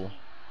trouble.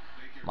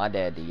 My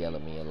dad did yell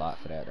at me a lot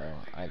for that, though.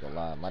 I ain't gonna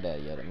lie. My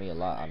dad yelled at me a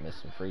lot. I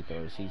missed some free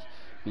throws. He's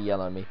be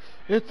yelling at me.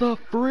 It's a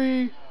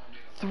free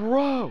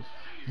throw.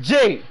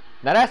 G.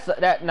 Now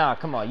that. Nah,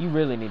 come on. You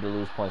really need to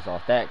lose points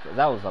off that, because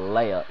that was a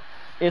layup.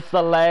 It's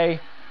a lay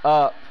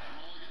up.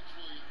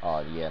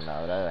 Oh yeah,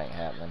 no, that ain't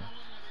happening.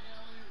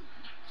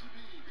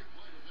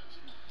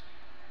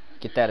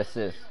 Get that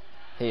assist.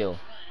 Hill.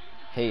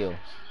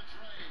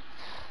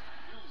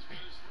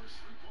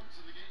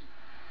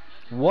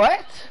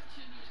 What?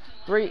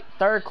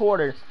 Third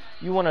quarter.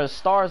 You one of the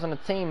stars on the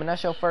team, and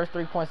that's your first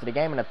 3 points of the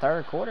game in the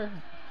third quarter?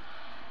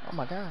 Oh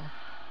my God.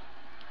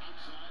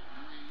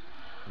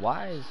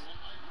 Why is...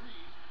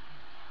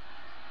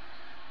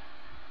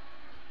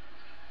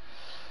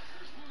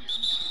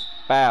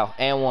 Foul.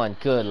 And one.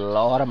 Good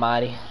Lord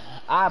Almighty.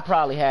 I'd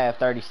probably have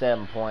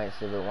 37 points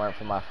if it weren't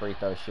for my free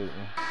throw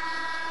shooting.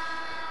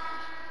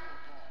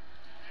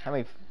 How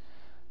many...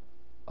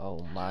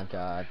 Oh my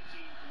God.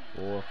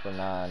 4 for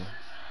 9.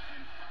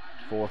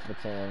 4 for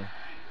 10.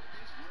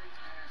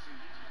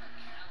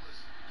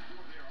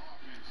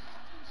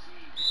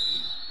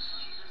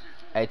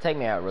 Hey, take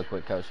me out real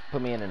quick, coach.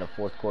 Put me in the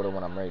fourth quarter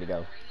when I'm ready to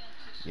go.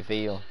 You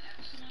feel?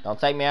 Don't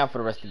take me out for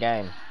the rest of the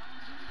game.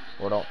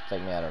 Or don't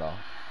take me out at all.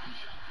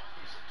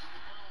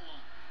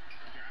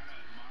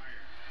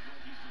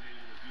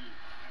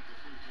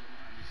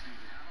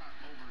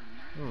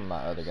 My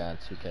other guy in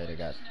 2K that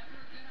got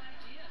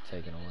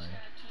taken away.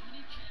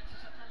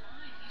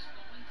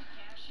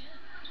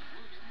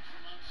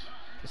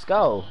 Let's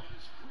go.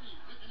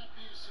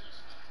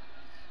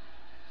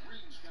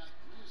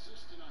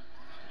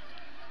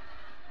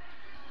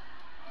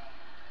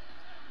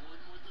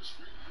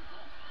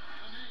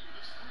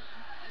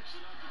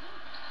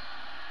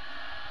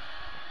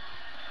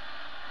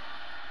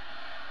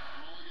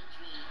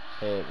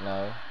 Heck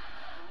no.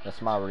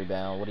 That's my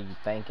rebound. What are you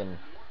thinking,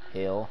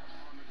 Hill?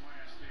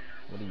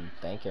 What are you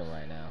thinking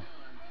right now?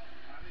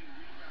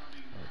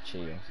 Oh,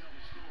 chill.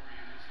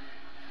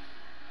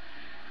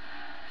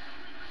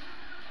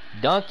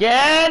 Dunk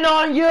in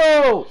on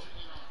you!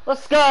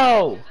 Let's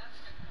go!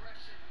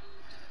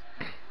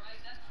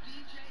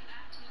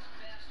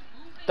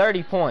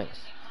 30 points.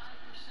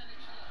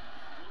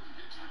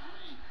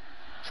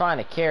 Trying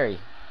to carry.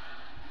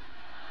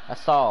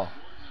 That's all.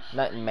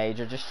 Nothing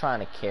major. Just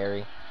trying to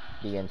carry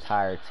the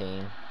entire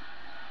team.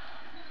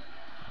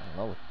 I don't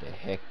know what the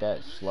heck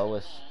that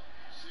slowest.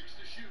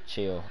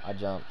 Chill. I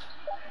jumped.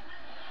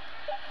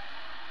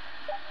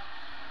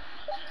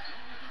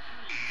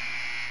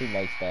 He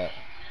makes that.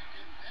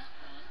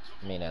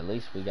 I mean, at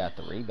least we got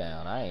the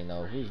rebound. I ain't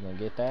know who's gonna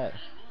get that.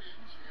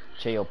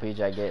 Chill, PJ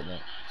getting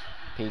it.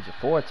 PJ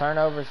 4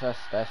 turnovers.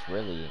 That's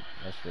really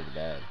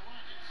bad.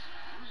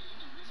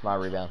 It's my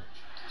rebound.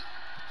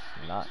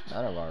 It's not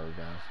none of our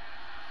rebounds.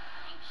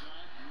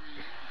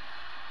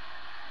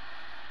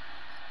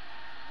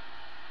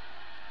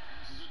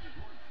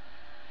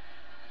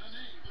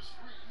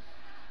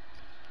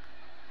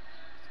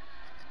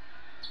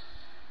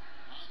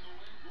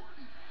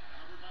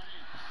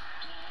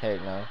 Heck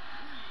no.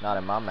 Not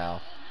in my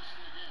mouth.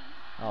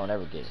 I don't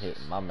ever get hit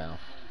in my mouth.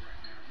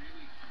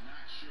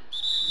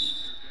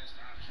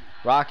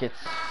 Rockets.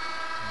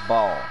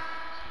 Ball.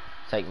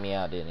 Take me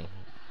out, didn't he?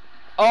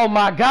 Oh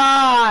my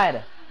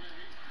God!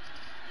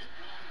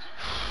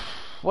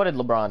 What did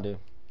LeBron do?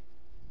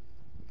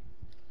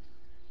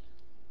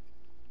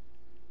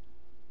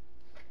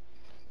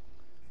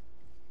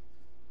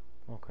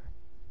 Okay.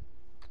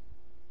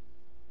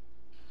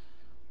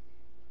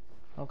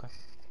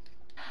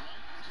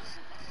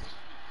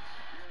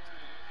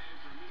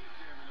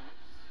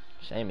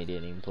 Shammy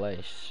didn't even play.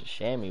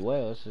 Shammy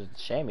Wells.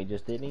 Shammy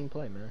just didn't even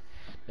play, man.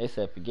 They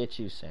said, forget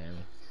you,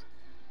 Sammy.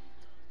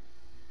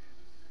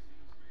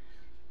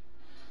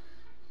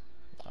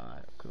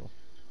 Alright, cool.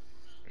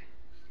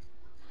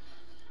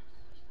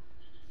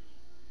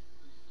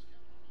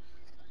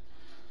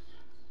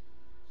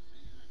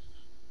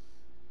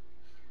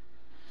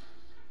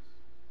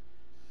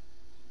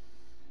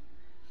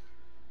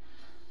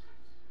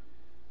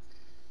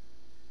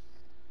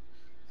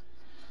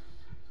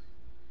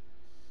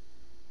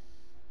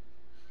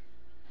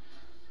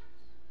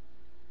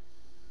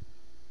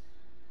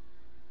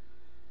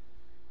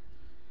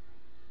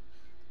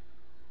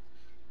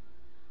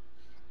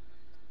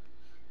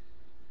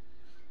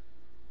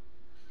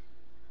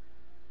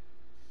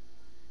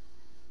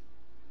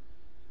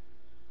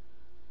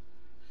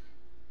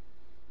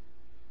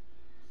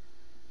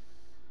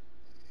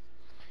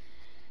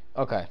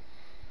 Okay.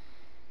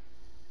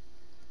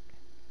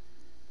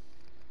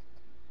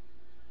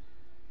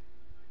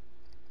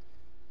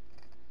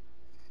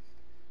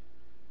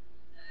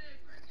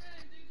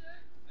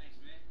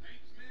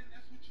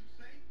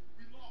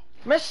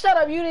 Man, shut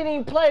up. You didn't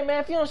even play,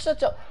 man. If you don't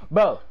shut your...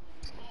 Bro.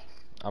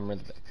 I'm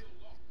really bad.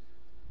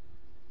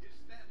 His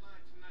stat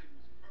line tonight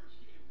was first.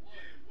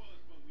 Yeah, it was,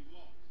 but we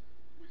lost.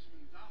 Which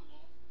means I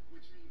lost,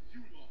 which means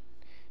you lost.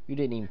 You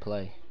didn't even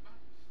play. All about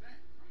the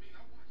stats. I mean,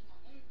 I watch my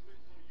own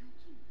clips on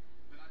YouTube,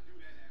 but I do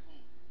that at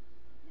home.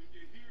 When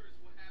you're here is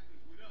what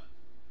happens with us,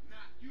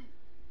 not you.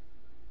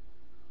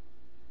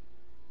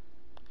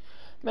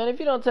 Man, if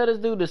you don't tell this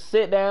dude to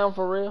sit down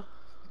for real.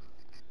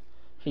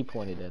 He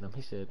pointed at him.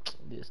 He said,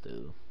 this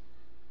dude.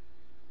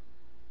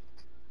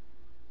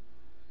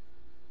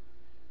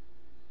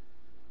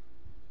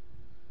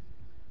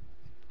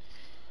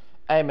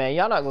 Hey, man,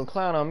 y'all not going to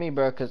clown on me,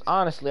 bro, because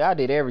honestly, I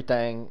did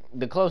everything.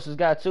 The closest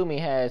guy to me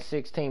had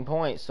 16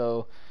 points,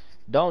 so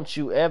don't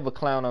you ever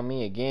clown on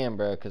me again,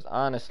 bro, because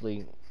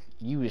honestly,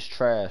 you is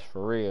trash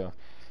for real.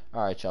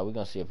 All right, y'all, we're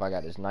going to see if I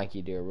got this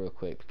Nike deal real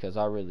quick, because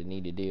I really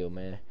need a deal,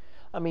 man.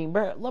 I mean,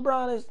 bro,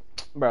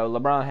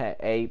 LeBron had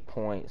 8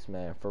 points,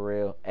 man, for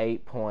real.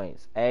 8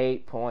 points.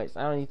 8 points.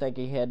 I don't even think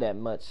he had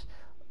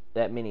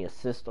that many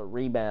assists or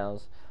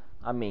rebounds.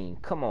 I mean,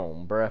 come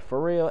on, bro, for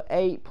real.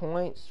 8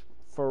 points.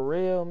 For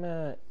real,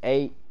 man,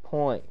 8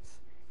 points.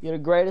 You're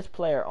the greatest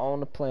player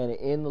on the planet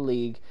in the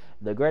league,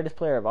 the greatest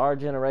player of our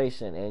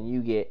generation, and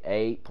you get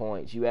 8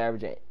 points. You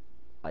average it,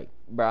 like,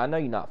 bro. I know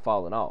you're not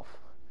falling off.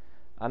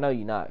 I know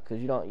you're not, cause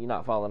you're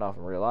not falling off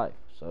in real life.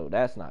 So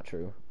that's not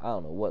true. I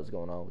don't know what's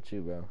going on with you,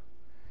 bro.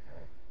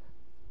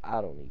 I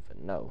don't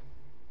even know.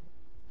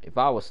 If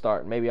I was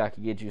starting, maybe I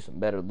could get you some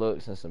better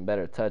looks and some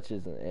better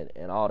touches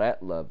and all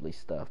that lovely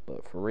stuff.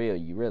 But for real,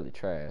 you really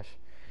trash.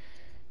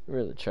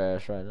 Really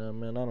trash right now,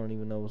 man. I don't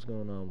even know what's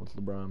going on with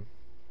LeBron.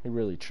 He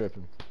really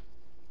tripping.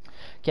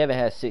 Kevin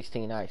has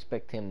 16. I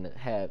expect him to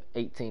have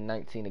 18,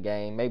 19 a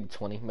game, maybe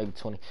 20,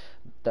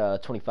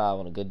 25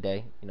 on a good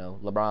day. You know,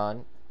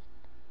 LeBron,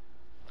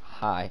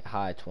 high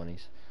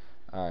 20s.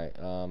 All right,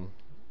 so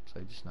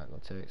you're just not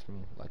gonna text me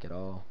like at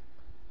all.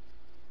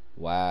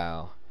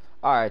 Wow.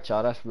 All right,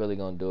 y'all. That's really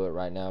gonna do it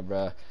right now,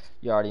 bruh.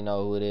 You already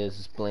know who it is.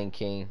 It's Bling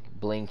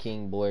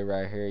King boy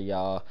right here,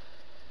 y'all.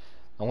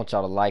 I want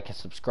y'all to like and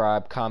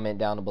subscribe, comment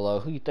down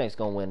below. Who you think's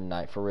gonna win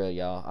tonight, for real,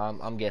 y'all?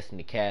 I'm guessing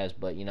the Cavs,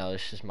 but you know,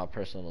 it's just my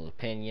personal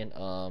opinion.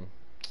 I'm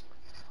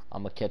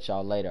gonna catch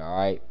y'all later. All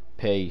right,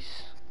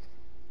 peace.